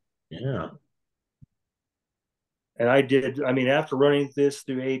 Yeah. And I did, I mean, after running this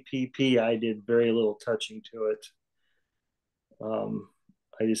through APP, I did very little touching to it.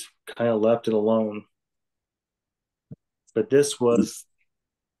 I just kind of left it alone. But this was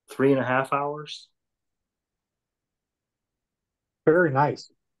 3.5 hours. Very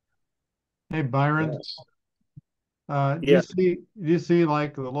nice. Hey, Byron, Yeah. you see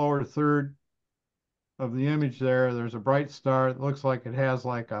like the lower third of the image there, there's a bright star. It looks like it has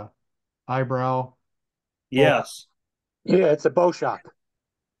like a eyebrow. Yes. Yeah, it's a bow shock.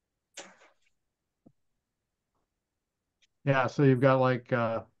 Yeah, so you've got like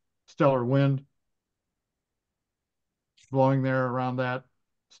stellar wind blowing there around that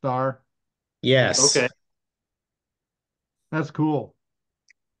star. Yes. Okay. That's cool.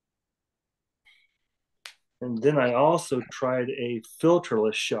 And then I also tried a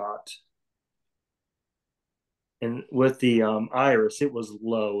filterless shot. And with the iris, it was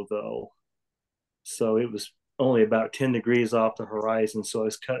low though. So it was only about 10 degrees off the horizon. So I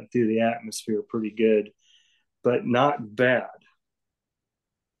was cutting through the atmosphere pretty good, but not bad.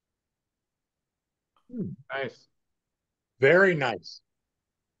 Nice. Very nice.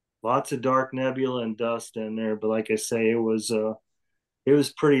 Lots of dark nebula and dust in there, but like I say, it was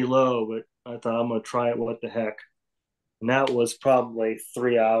pretty low, but I thought I'm gonna try it, what the heck. And that was probably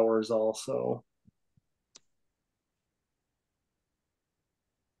 3 hours also.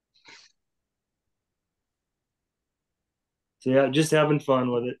 So yeah, just having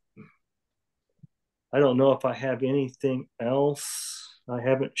fun with it. I don't know if I have anything else I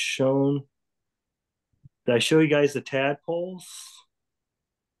haven't shown. Did I show you guys the tadpoles?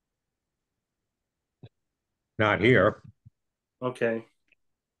 Not here. Okay.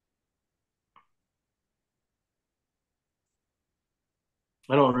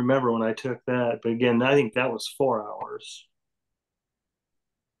 I don't remember when I took that, but again, I think that was 4 hours.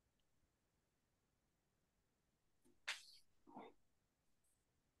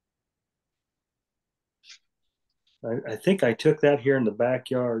 I think I took that here in the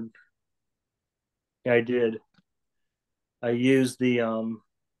backyard. Yeah, I did. I used the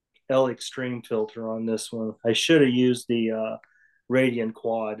L Extreme filter on this one. I should have used the Radiant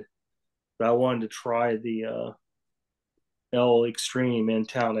Quad, but I wanted to try the L Extreme in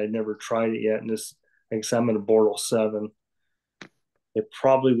town. I'd never tried it yet, and this, I guess I'm in a Bortle 7. It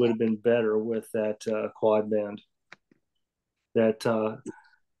probably would have been better with that quad band.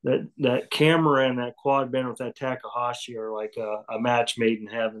 That camera and that quad band with that Takahashi are like a match made in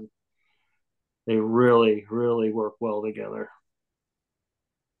heaven. They really, really work well together.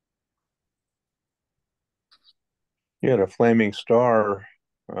 You had a flaming star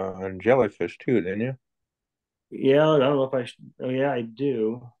and jellyfish too, didn't you? Yeah, I don't know if I. Oh yeah, I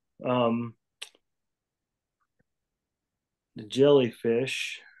do. The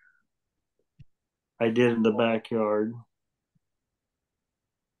jellyfish I did in the backyard.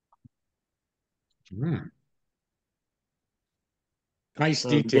 Nice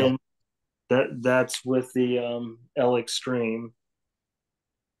detail. That's with the L Extreme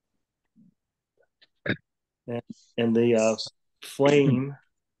and the flaming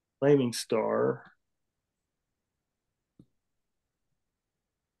star.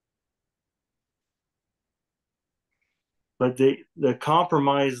 But the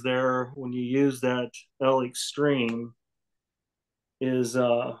compromise there when you use that L Extreme is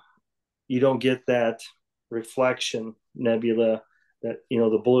you don't get that reflection nebula, that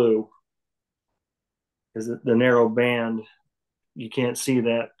the blue, because the narrow band, you can't see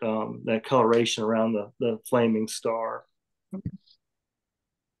that coloration around the flaming star.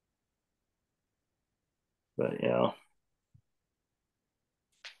 But yeah,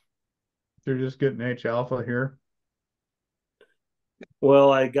 You're just getting H alpha here.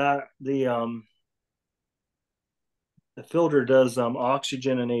 well, I got the filter does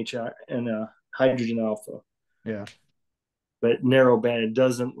oxygen and hydrogen alpha. Yeah. But narrow band, it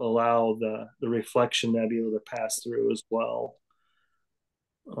doesn't allow the reflection nebula to pass through as well.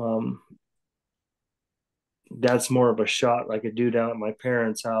 That's more of a shot like I do down at my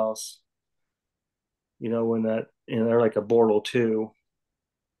parents' house. When they're like a Bortle 2.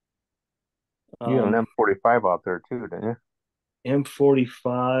 You had an M45 out there too, didn't you?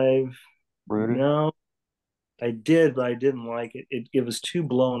 M45. Rudy? No, I did, but I didn't like it. It was too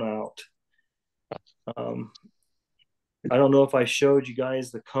blown out. I don't know if I showed you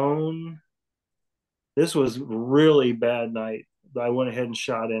guys the cone. This was really bad night, but I went ahead and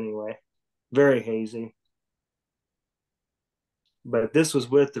shot anyway. Very hazy. But this was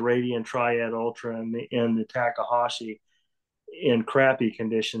with the Radiant Triad Ultra and the Takahashi in crappy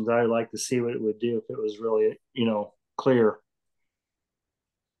conditions. I'd like to see what it would do if it was really, clear.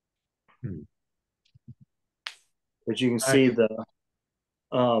 but you can see the,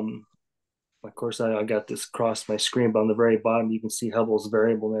 of course, I got this across my screen, but on the very bottom, you can see Hubble's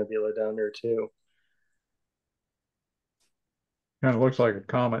variable nebula down there too. Kind of looks like a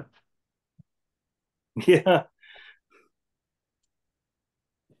comet. Yeah.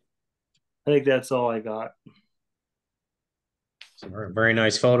 I think that's all I got. Some very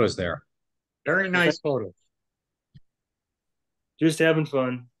nice photos there. Very nice photos. Just having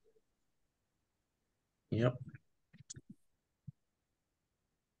fun. Yep.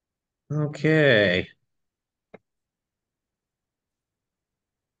 Okay.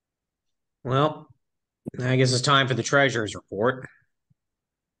 Well, I guess it's time for the treasurer's report.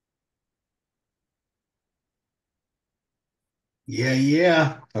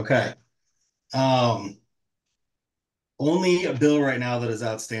 Yeah. Okay. Only bill right now that is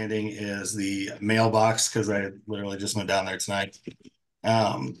outstanding is the mailbox because I literally just went down there tonight.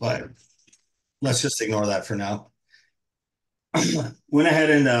 But let's just ignore that for now. Went ahead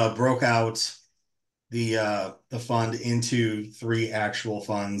and broke out the fund into 3 actual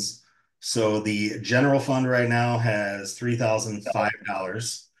funds. So the general fund right now has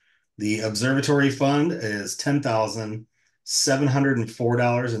 $3,005. The observatory fund is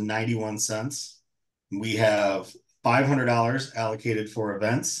 $10,704.91. We have $500 allocated for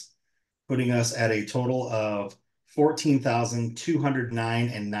events, putting us at a total of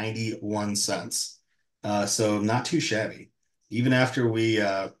 $14,209.91. So not too shabby. Even after we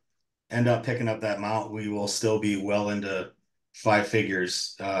end up picking up that amount, we will still be well into 5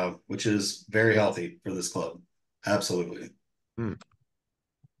 figures, which is very healthy for this club. Absolutely.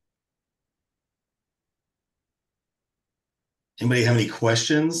 Anybody have any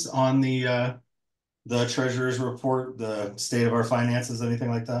questions on the treasurer's report, the state of our finances, anything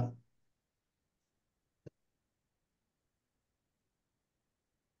like that?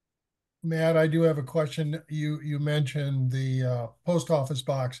 Matt, I do have a question. You mentioned the post office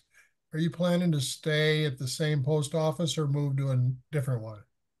box. Are you planning to stay at the same post office or move to a different one?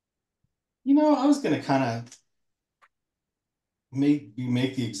 I was going to kind of make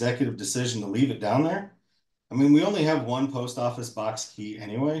the executive decision to leave it down there. I mean, we only have one post office box key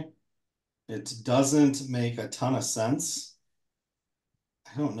anyway. It doesn't make a ton of sense.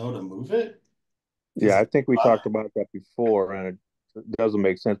 I don't know to move it. Yeah, I think we talked about that before, and it doesn't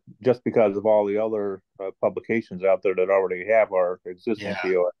make sense just because of all the other publications out there that already have our existing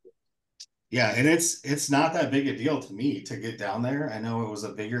POS. Yeah, and it's not that big a deal to me to get down there. I know it was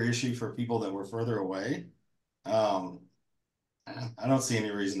a bigger issue for people that were further away. I don't see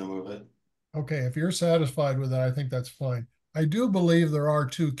any reason to move it. Okay, if you're satisfied with that, I think that's fine. I do believe there are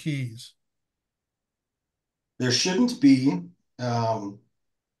 2 keys. There shouldn't be. And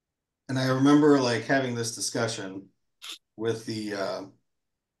I remember like having this discussion with the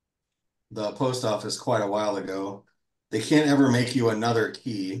post office quite a while ago. They can't ever make you another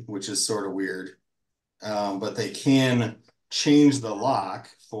key, which is sort of weird. But they can change the lock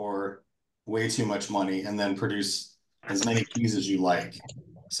for way too much money and then produce as many keys as you like.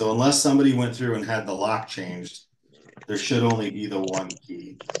 So unless somebody went through and had the lock changed, there should only be the 1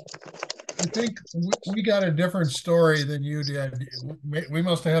 key. I think we got a different story than you did. We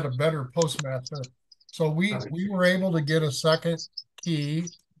must have had a better postmaster. So we were able to get a second key.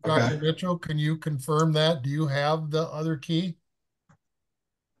 Dr. Mitchell, can you confirm that? Do you have the other key?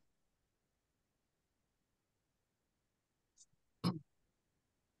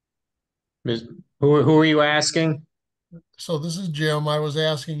 Who are you asking? So this is Jim. I was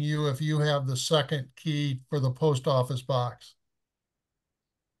asking you if you have the second key for the post office box.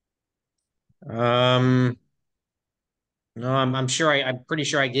 No, I'm sure I'm pretty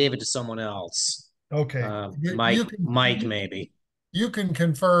sure I gave it to someone else. Okay. Mike, maybe. You can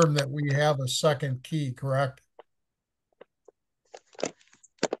confirm that we have a second key, correct?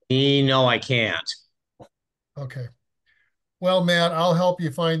 No, I can't. Okay. Well, Matt, I'll help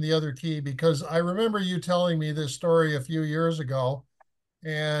you find the other key because I remember you telling me this story a few years ago.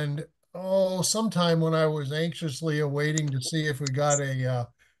 And sometime when I was anxiously awaiting to see if we got a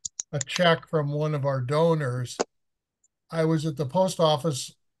check from one of our donors, I was at the post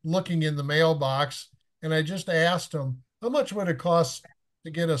office looking in the mailbox, and I just asked them, how much would it cost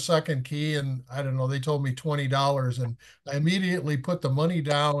to get a second key? And I don't know, they told me $20. And I immediately put the money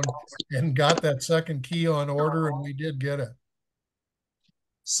down and got that second key on order, and we did get it.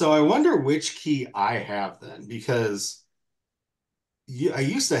 So I wonder which key I have then, because I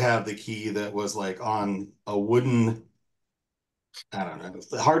used to have the key that was like on a wooden, I don't know,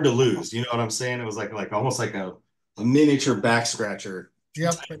 hard to lose. You know what I'm saying? It was like almost like a miniature back scratcher.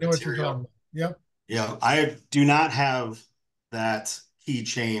 Yep, I know what you're talking about. Yep. Yeah, I do not have that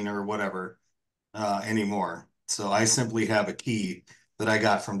keychain or whatever anymore. So I simply have a key that I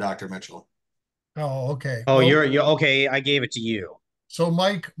got from Dr. Mitchell. Oh, okay. Oh, Well, you're okay. I gave it to you. so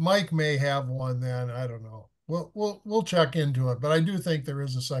Mike may have one then. I don't know. We'll check into it, but I do think there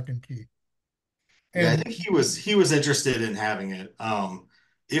is a second key. Yeah, I And think he was interested in having it.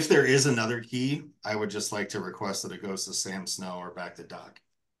 If there is another key, I would just like to request that it goes to Sam Snow or back to Doc.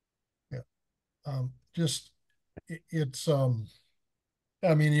 yeah, just it's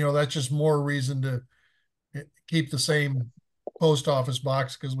I mean, that's just more reason to keep the same post office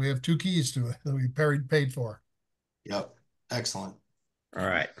box because we have two keys to it that we paid for. Yep. Excellent. All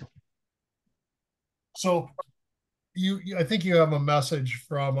right. So I think you have a message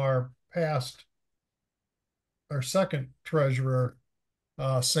from our second treasurer,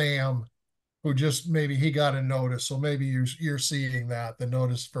 Sam, who just maybe he got a notice. So maybe you're seeing the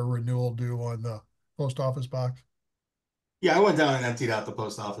notice for renewal due on the post office box. Yeah, I went down and emptied out the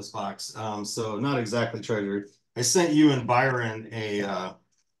post office box. So not exactly treasured. I sent you and Byron a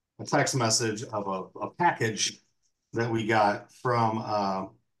text message of a package that we got from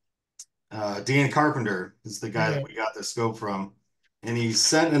Dan Carpenter, is the guy that we got the scope from. And he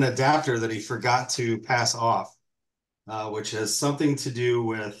sent an adapter that he forgot to pass off, which has something to do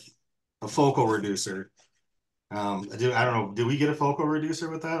with a focal reducer. I don't know. Did we get a focal reducer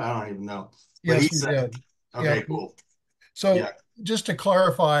with that? I don't even know. But Yes, we did. Okay, Yeah. cool. So just to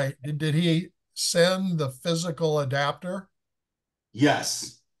clarify, did he send the physical adapter?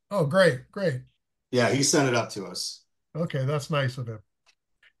 Yes. Oh, great. Yeah, he sent it up to us. Okay, that's nice of him.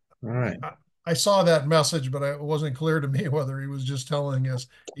 All right. I saw that message, but it wasn't clear to me whether he was just telling us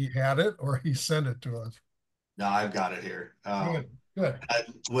he had it or he sent it to us. No, I've got it here. Good.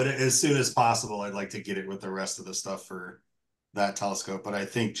 As soon as possible, I'd like to get it with the rest of the stuff for that telescope, but I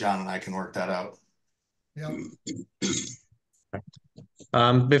think John and I can work that out. Yeah.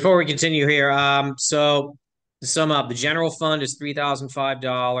 Before we continue here, so to sum up, the general fund is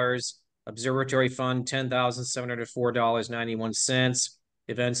 $3,005. Observatory fund, $10,704.91.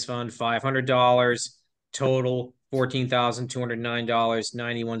 Events fund, $500. Total,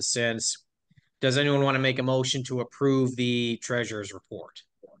 $14,209.91. Does anyone want to make a motion to approve the treasurer's report?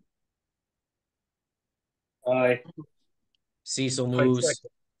 Aye. Cecil moves.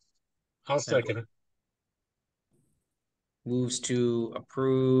 I'll second it. Moves to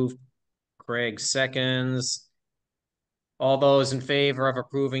approve. Craig seconds. All those in favor of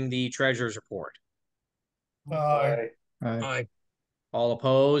approving the treasurer's report? Aye. Aye. All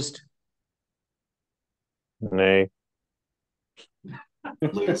opposed? Nay.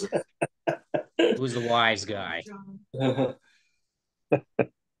 Loser. Who's the wise guy?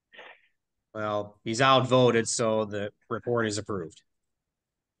 Well, he's outvoted, so the report is approved.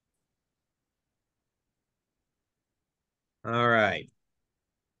 All right.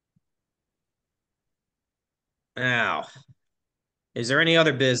 Now, is there any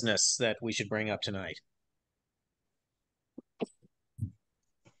other business that we should bring up tonight?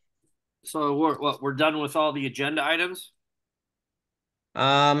 So we're done with all the agenda items?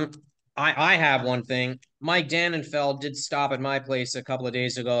 I have one thing. Mike Dannenfeld did stop at my place a couple of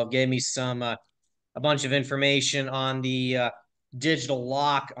days ago, gave me some a bunch of information on the digital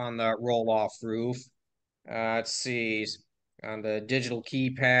lock on the roll-off roof. Let's see, on the digital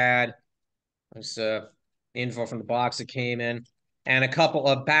keypad. There's info from the box that came in, and a couple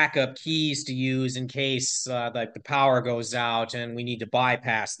of backup keys to use in case like the power goes out and we need to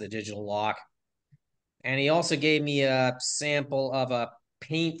bypass the digital lock. And he also gave me a sample of a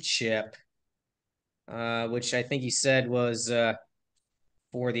paint chip, which I think he said was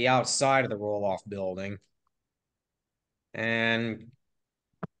for the outside of the roll-off building. And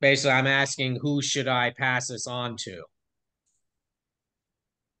basically, I'm asking who should I pass this on to?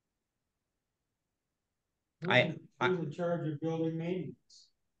 Who's in charge of building maintenance?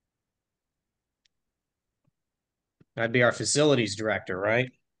 That'd be our facilities director,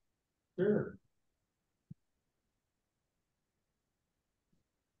 right? Sure.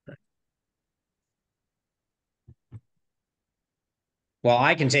 Well,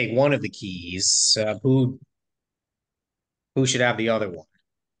 I can take one of the keys. Who should have the other one?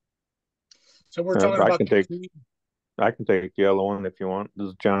 So we're talking about I can take the yellow one if you want. This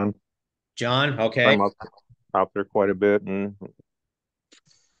is John. John, okay. I'm up there quite a bit, and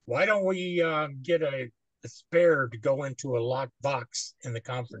why don't we get a spare to go into a locked box in the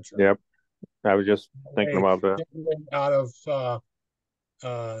conference room? Yep, I was just thinking about that. Out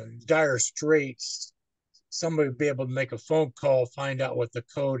of dire straits, somebody would be able to make a phone call, find out what the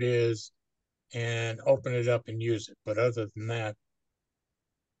code is, and open it up and use it. But other than that,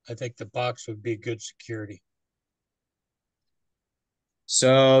 I think the box would be good security.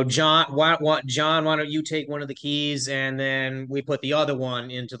 So John, John, why don't you take one of the keys and then we put the other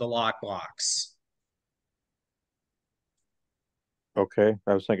one into the lockbox? Okay,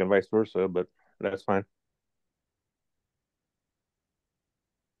 I was thinking vice versa, but that's fine.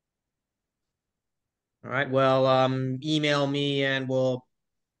 All right. Well, email me and we'll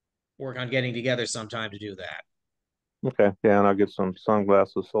work on getting together sometime to do that. Okay, yeah, and I'll get some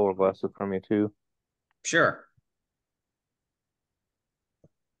sunglasses, solar glasses from you too. Sure.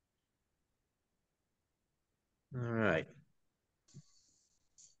 All right.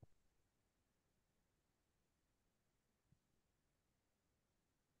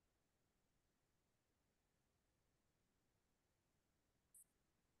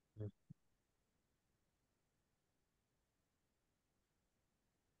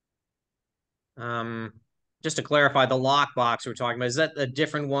 Just to clarify, the lockbox we're talking about, is that a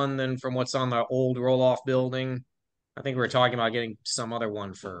different one than from what's on the old roll-off building? I think we were talking about getting some other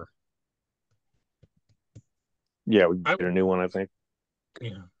one for. Yeah, we get a new one, I think.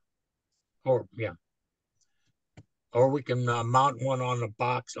 Yeah. Or yeah. Or we can mount one on the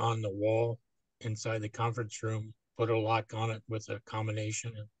box on the wall inside the conference room, put a lock on it with a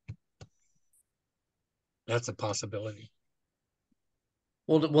combination. That's a possibility.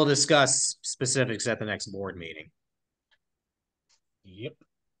 We'll discuss specifics at the next board meeting. Yep.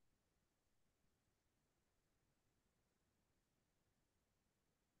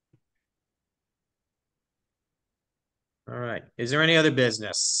 All right. Is there any other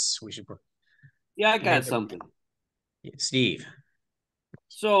business we should? Yeah, I got something. Steve.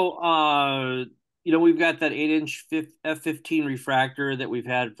 So, we've got that 8-inch F15 refractor that we've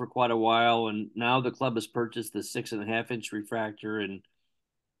had for quite a while, and now the club has purchased the 6.5-inch refractor, and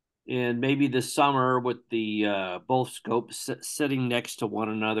maybe this summer with the both scopes sitting next to one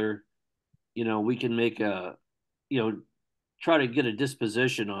another, we can make try to get a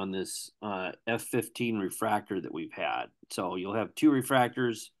disposition on this F15 refractor that we've had. So you'll have two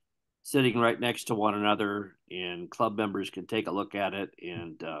refractors sitting right next to one another, and club members can take a look at it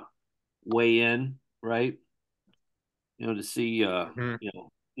and weigh in, right? To see,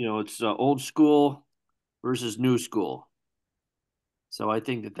 it's old school versus new school. So I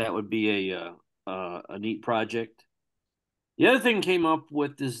think that would be a neat project. The other thing came up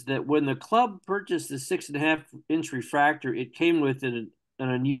with is that when the club purchased the 6.5-inch refractor, it came with an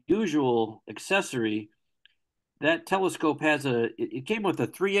unusual accessory. That telescope it came with a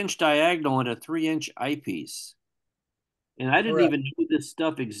 3-inch diagonal and a 3-inch eyepiece. And I didn't even know this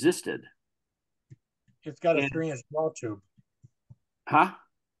stuff existed. It's got a 3-inch draw tube. Huh?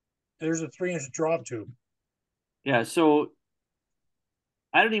 There's a 3-inch draw tube. Yeah, so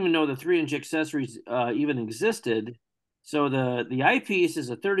I didn't even know the 3-inch accessories even existed. So the eyepiece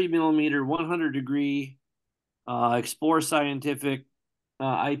is a 30 millimeter, 100-degree Explore Scientific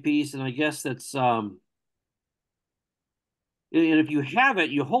eyepiece, and I guess that's and if you have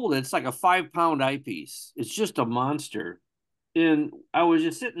it, you hold it. It's like a 5-pound eyepiece. It's just a monster. And I was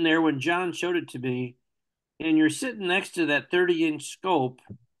just sitting there when John showed it to me, and you're sitting next to that 30-inch scope,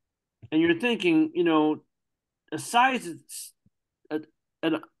 and you're thinking, a size,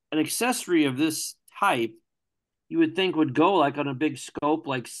 an accessory of this type, you would think would go like on a big scope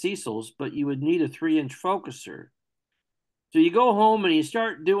like Cecil's, but you would need a 3-inch focuser. So you go home and you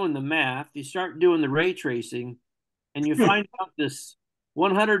start doing the math, you start doing the ray tracing, and you find out this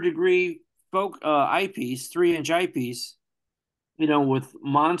 100-degree eyepiece, 3-inch eyepiece, with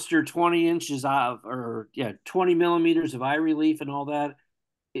monster 20 inches of, 20 millimeters of eye relief and all that.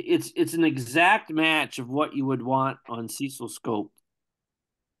 It's an exact match of what you would want on Cecil's scope.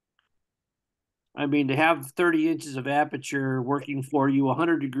 I mean, to have 30 inches of aperture working for you,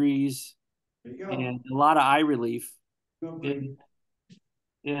 100 degrees, and a lot of eye relief. And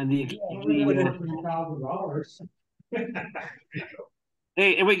the $3,000.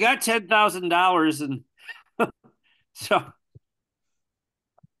 Hey, and we got $10,000, and so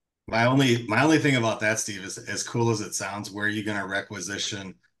my only thing about that, Steve, is as cool as it sounds, where are you going to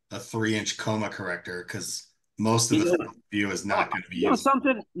requisition a 3-inch coma corrector? Because most of the view is not going to be used.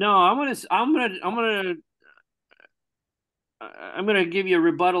 Something. No, I'm gonna give you a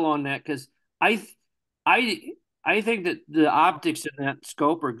rebuttal on that, because I think that the optics in that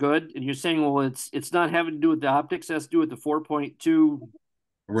scope are good, and you're saying, well, it's not having to do with the optics, it has to do with the 4.2.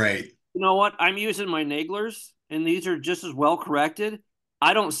 Right. You know what? I'm using my Naglers, and these are just as well corrected.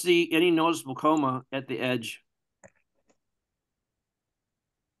 I don't see any noticeable coma at the edge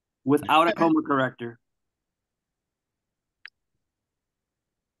without a coma corrector.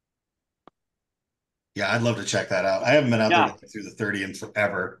 Yeah, I'd love to check that out. I haven't been out there through the 30 in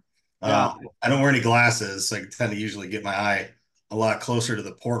forever. I don't wear any glasses, so I tend to usually get my eye a lot closer to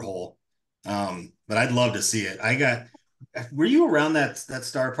the porthole. But I'd love to see it. Were you around that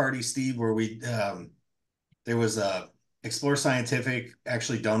star party, Steve, where there was a Explore Scientific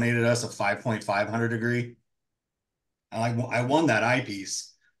actually donated us a 5.500 degree. I won that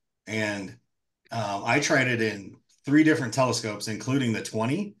eyepiece, and I tried it in 3 different telescopes, including the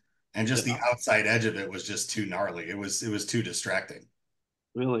 20, and just the outside edge of it was just too gnarly. It was too distracting.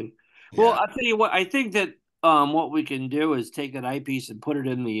 Really? Yeah. Well, I'll tell you what, I think that what we can do is take that eyepiece and put it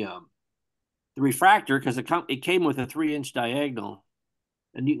in the refractor, because it came with a 3-inch diagonal,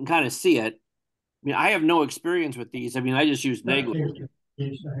 and you can kind of see it. I mean, I have no experience with these. I mean, I just use Nagler.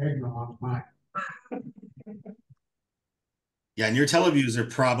 Yeah, and your televiews are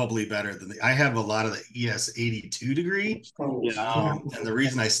probably better than I have a lot of the ES 82 degree. And the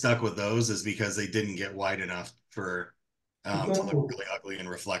reason I stuck with those is because they didn't get wide enough for to look really ugly in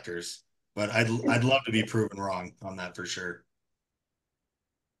reflectors. But I'd love to be proven wrong on that for sure.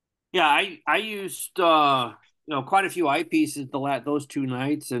 Yeah, I used quite a few eyepieces those 2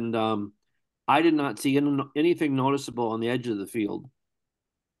 nights, and I did not see anything noticeable on the edge of the field.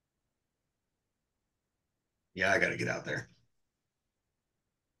 Yeah, I got to get out there.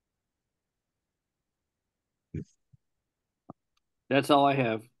 That's all I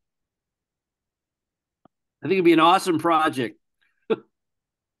have. I think it'd be an awesome project.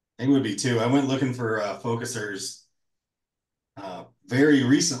 It would be too. I went looking for focusers very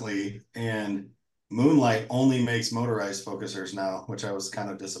recently, and Moonlight only makes motorized focusers now, which I was kind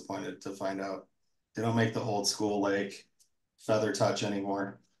of disappointed to find out. They don't make the old school like feather touch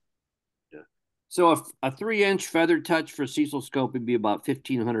anymore. Yeah. So a 3-inch feather touch for Cecil scope would be about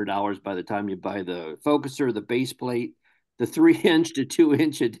 $1,500 by the time you buy the focuser, the base plate, the 3-inch to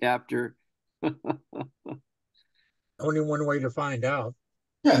 2-inch adapter. Only one way to find out.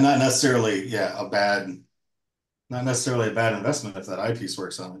 Yeah, not necessarily a bad investment if that eyepiece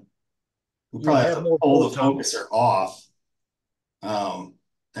works on it. We probably have to pull the focuser off,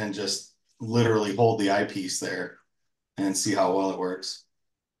 and just literally hold the eyepiece there and see how well it works.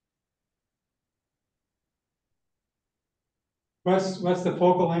 What's the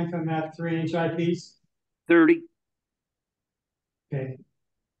focal length on that 3-inch eyepiece? 30. Okay.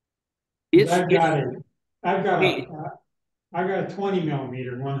 I've got a 20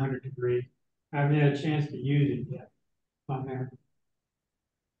 millimeter 100 degree. I haven't had a chance to use it yet on there.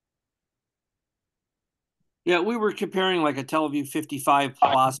 Yeah, we were comparing like a Teleview 55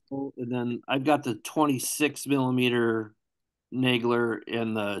 possible, and then I've got the 26 millimeter Nagler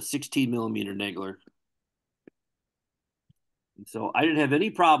and the 16 millimeter Nagler. So I didn't have any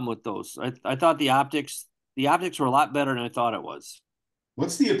problem with those. I thought the optics were a lot better than I thought it was.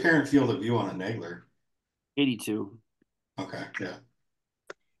 What's the apparent field of view on a Nagler? 82. Okay, yeah.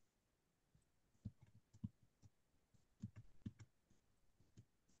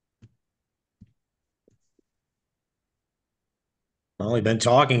 Well, we've been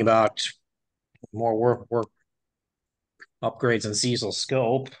talking about more work upgrades in Cecil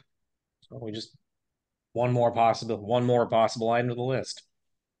scope. So we just one more possible item to the list.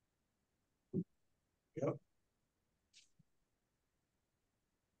 Yep.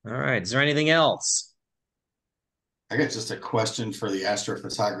 All right. Is there anything else? I got just a question for the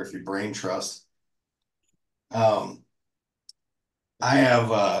Astrophotography Brain Trust.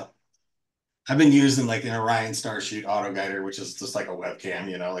 I've been using like an Orion Starshoot auto guider, which is just like a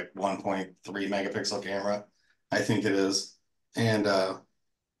webcam, like 1.3 megapixel camera, I think it is. And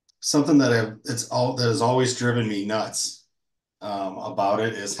something that has always driven me nuts about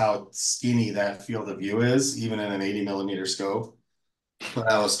it is how skinny that field of view is, even in an 80 millimeter scope.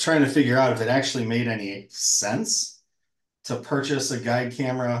 But I was trying to figure out if it actually made any sense to purchase a guide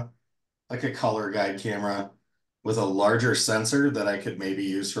camera, like a color guide camera, with a larger sensor that I could maybe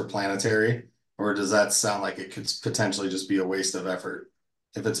use for planetary, or does that sound like it could potentially just be a waste of effort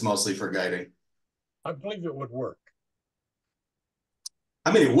if it's mostly for guiding? I believe it would work.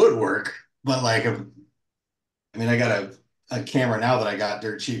 I mean, it would work, but like, I got a camera now that I got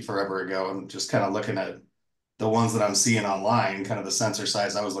dirt cheap forever ago. I'm just kind of looking at the ones that I'm seeing online, kind of the sensor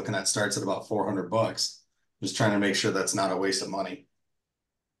size I was looking at starts at about $400. Just trying to make sure that's not a waste of money.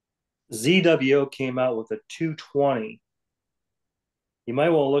 ZWO came out with a 220. You might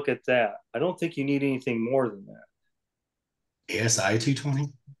want to look at that. I don't think you need anything more than that. ASI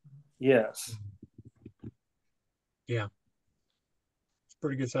 220? Yes. Yeah. It's a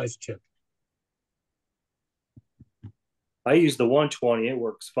pretty good sized chip. I use the 120. It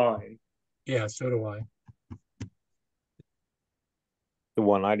works fine. Yeah, so do I. The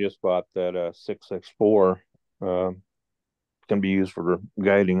one I just bought, that 664, can be used for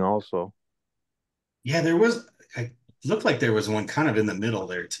guiding also. Yeah, there was looked like there was one kind of in the middle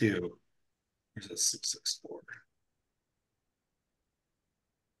there too. There's a 664.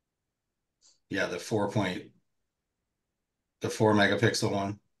 Yeah, the 4 megapixel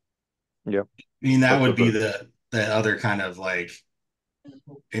one. Yep. I mean, that That's would what be the other kind of like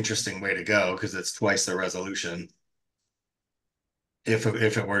interesting way to go because it's twice the resolution. If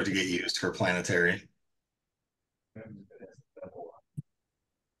it were to get used for planetary.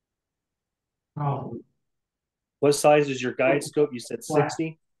 Oh, What size is your guide scope? You said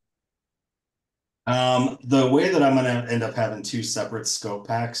 60? The way that I'm gonna end up having two separate scope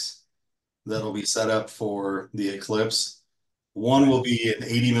packs that'll be set up for the Eclipse. One will be an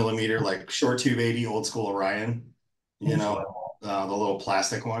 80 millimeter, like short tube 80 old school Orion, you know, the little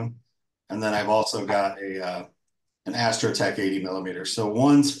plastic one. And then I've also got an Astrotech 80 millimeter. So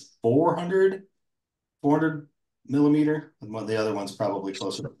one's 400 millimeter, and the other one's probably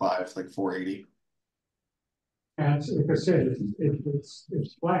closer to 5, like 480. and like I said,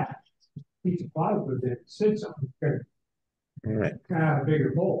 it's flat. Piece of plywood that sits on it, All right. kind of a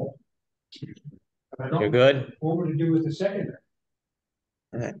bigger bowl. But I don't You're good? What would it do with the secondary?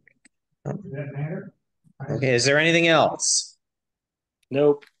 All right. Does that matter? Okay, is there anything else?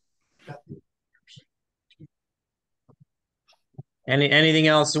 Nope. Anything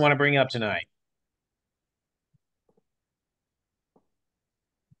else you want to bring up tonight?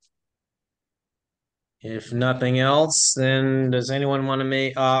 If nothing else, then does anyone want to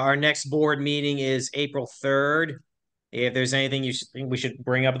make, our next board meeting is April 3rd. If there's anything you think we should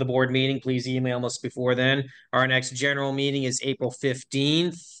bring up at the board meeting, please email us before then. Our next general meeting is April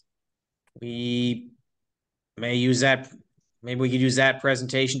 15th. We may use that, maybe we could use that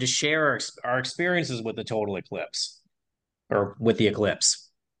presentation to share our experiences with the total eclipse or with the eclipse.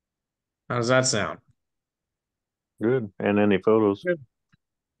 How does that sound? Good. And any photos. Good.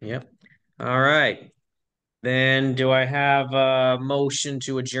 Yep. All right. Then do I have a motion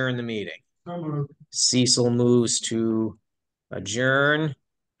to adjourn the meeting? Cecil moves to adjourn.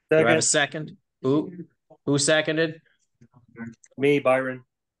 Do I have a second? Who seconded? Me, Byron.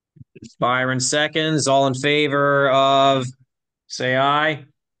 Byron seconds. All in favor of, say aye.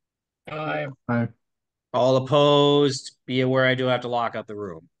 Aye. All opposed. Be aware I do have to lock up the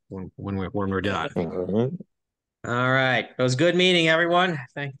room when we're done. All right. It was a good meeting, everyone.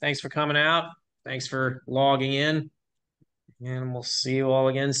 Thanks for coming out. Thanks for logging in. And we'll see you all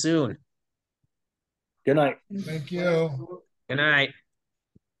again soon. Good night. Thank you. Good night.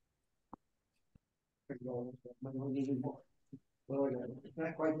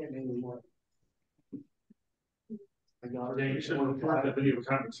 Not quite that many more. Yeah, you should report the video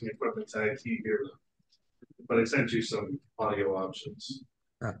conferencing equipment to IT here. But I sent you some audio options.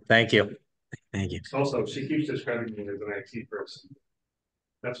 Thank you. Thank you. Also, she keeps describing me as an IT person.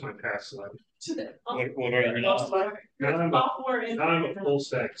 That's my past life. What are you now? Now I'm a full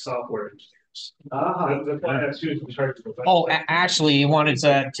stack software engineer. That's why I choose to charge. Oh, actually, you wanted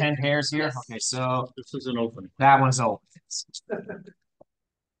 10 pairs here? Okay, so This is an open. that one's open.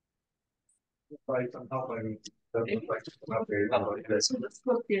 Right, I'm helping.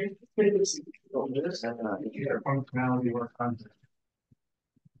 Functionality work on.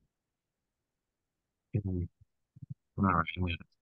 All right.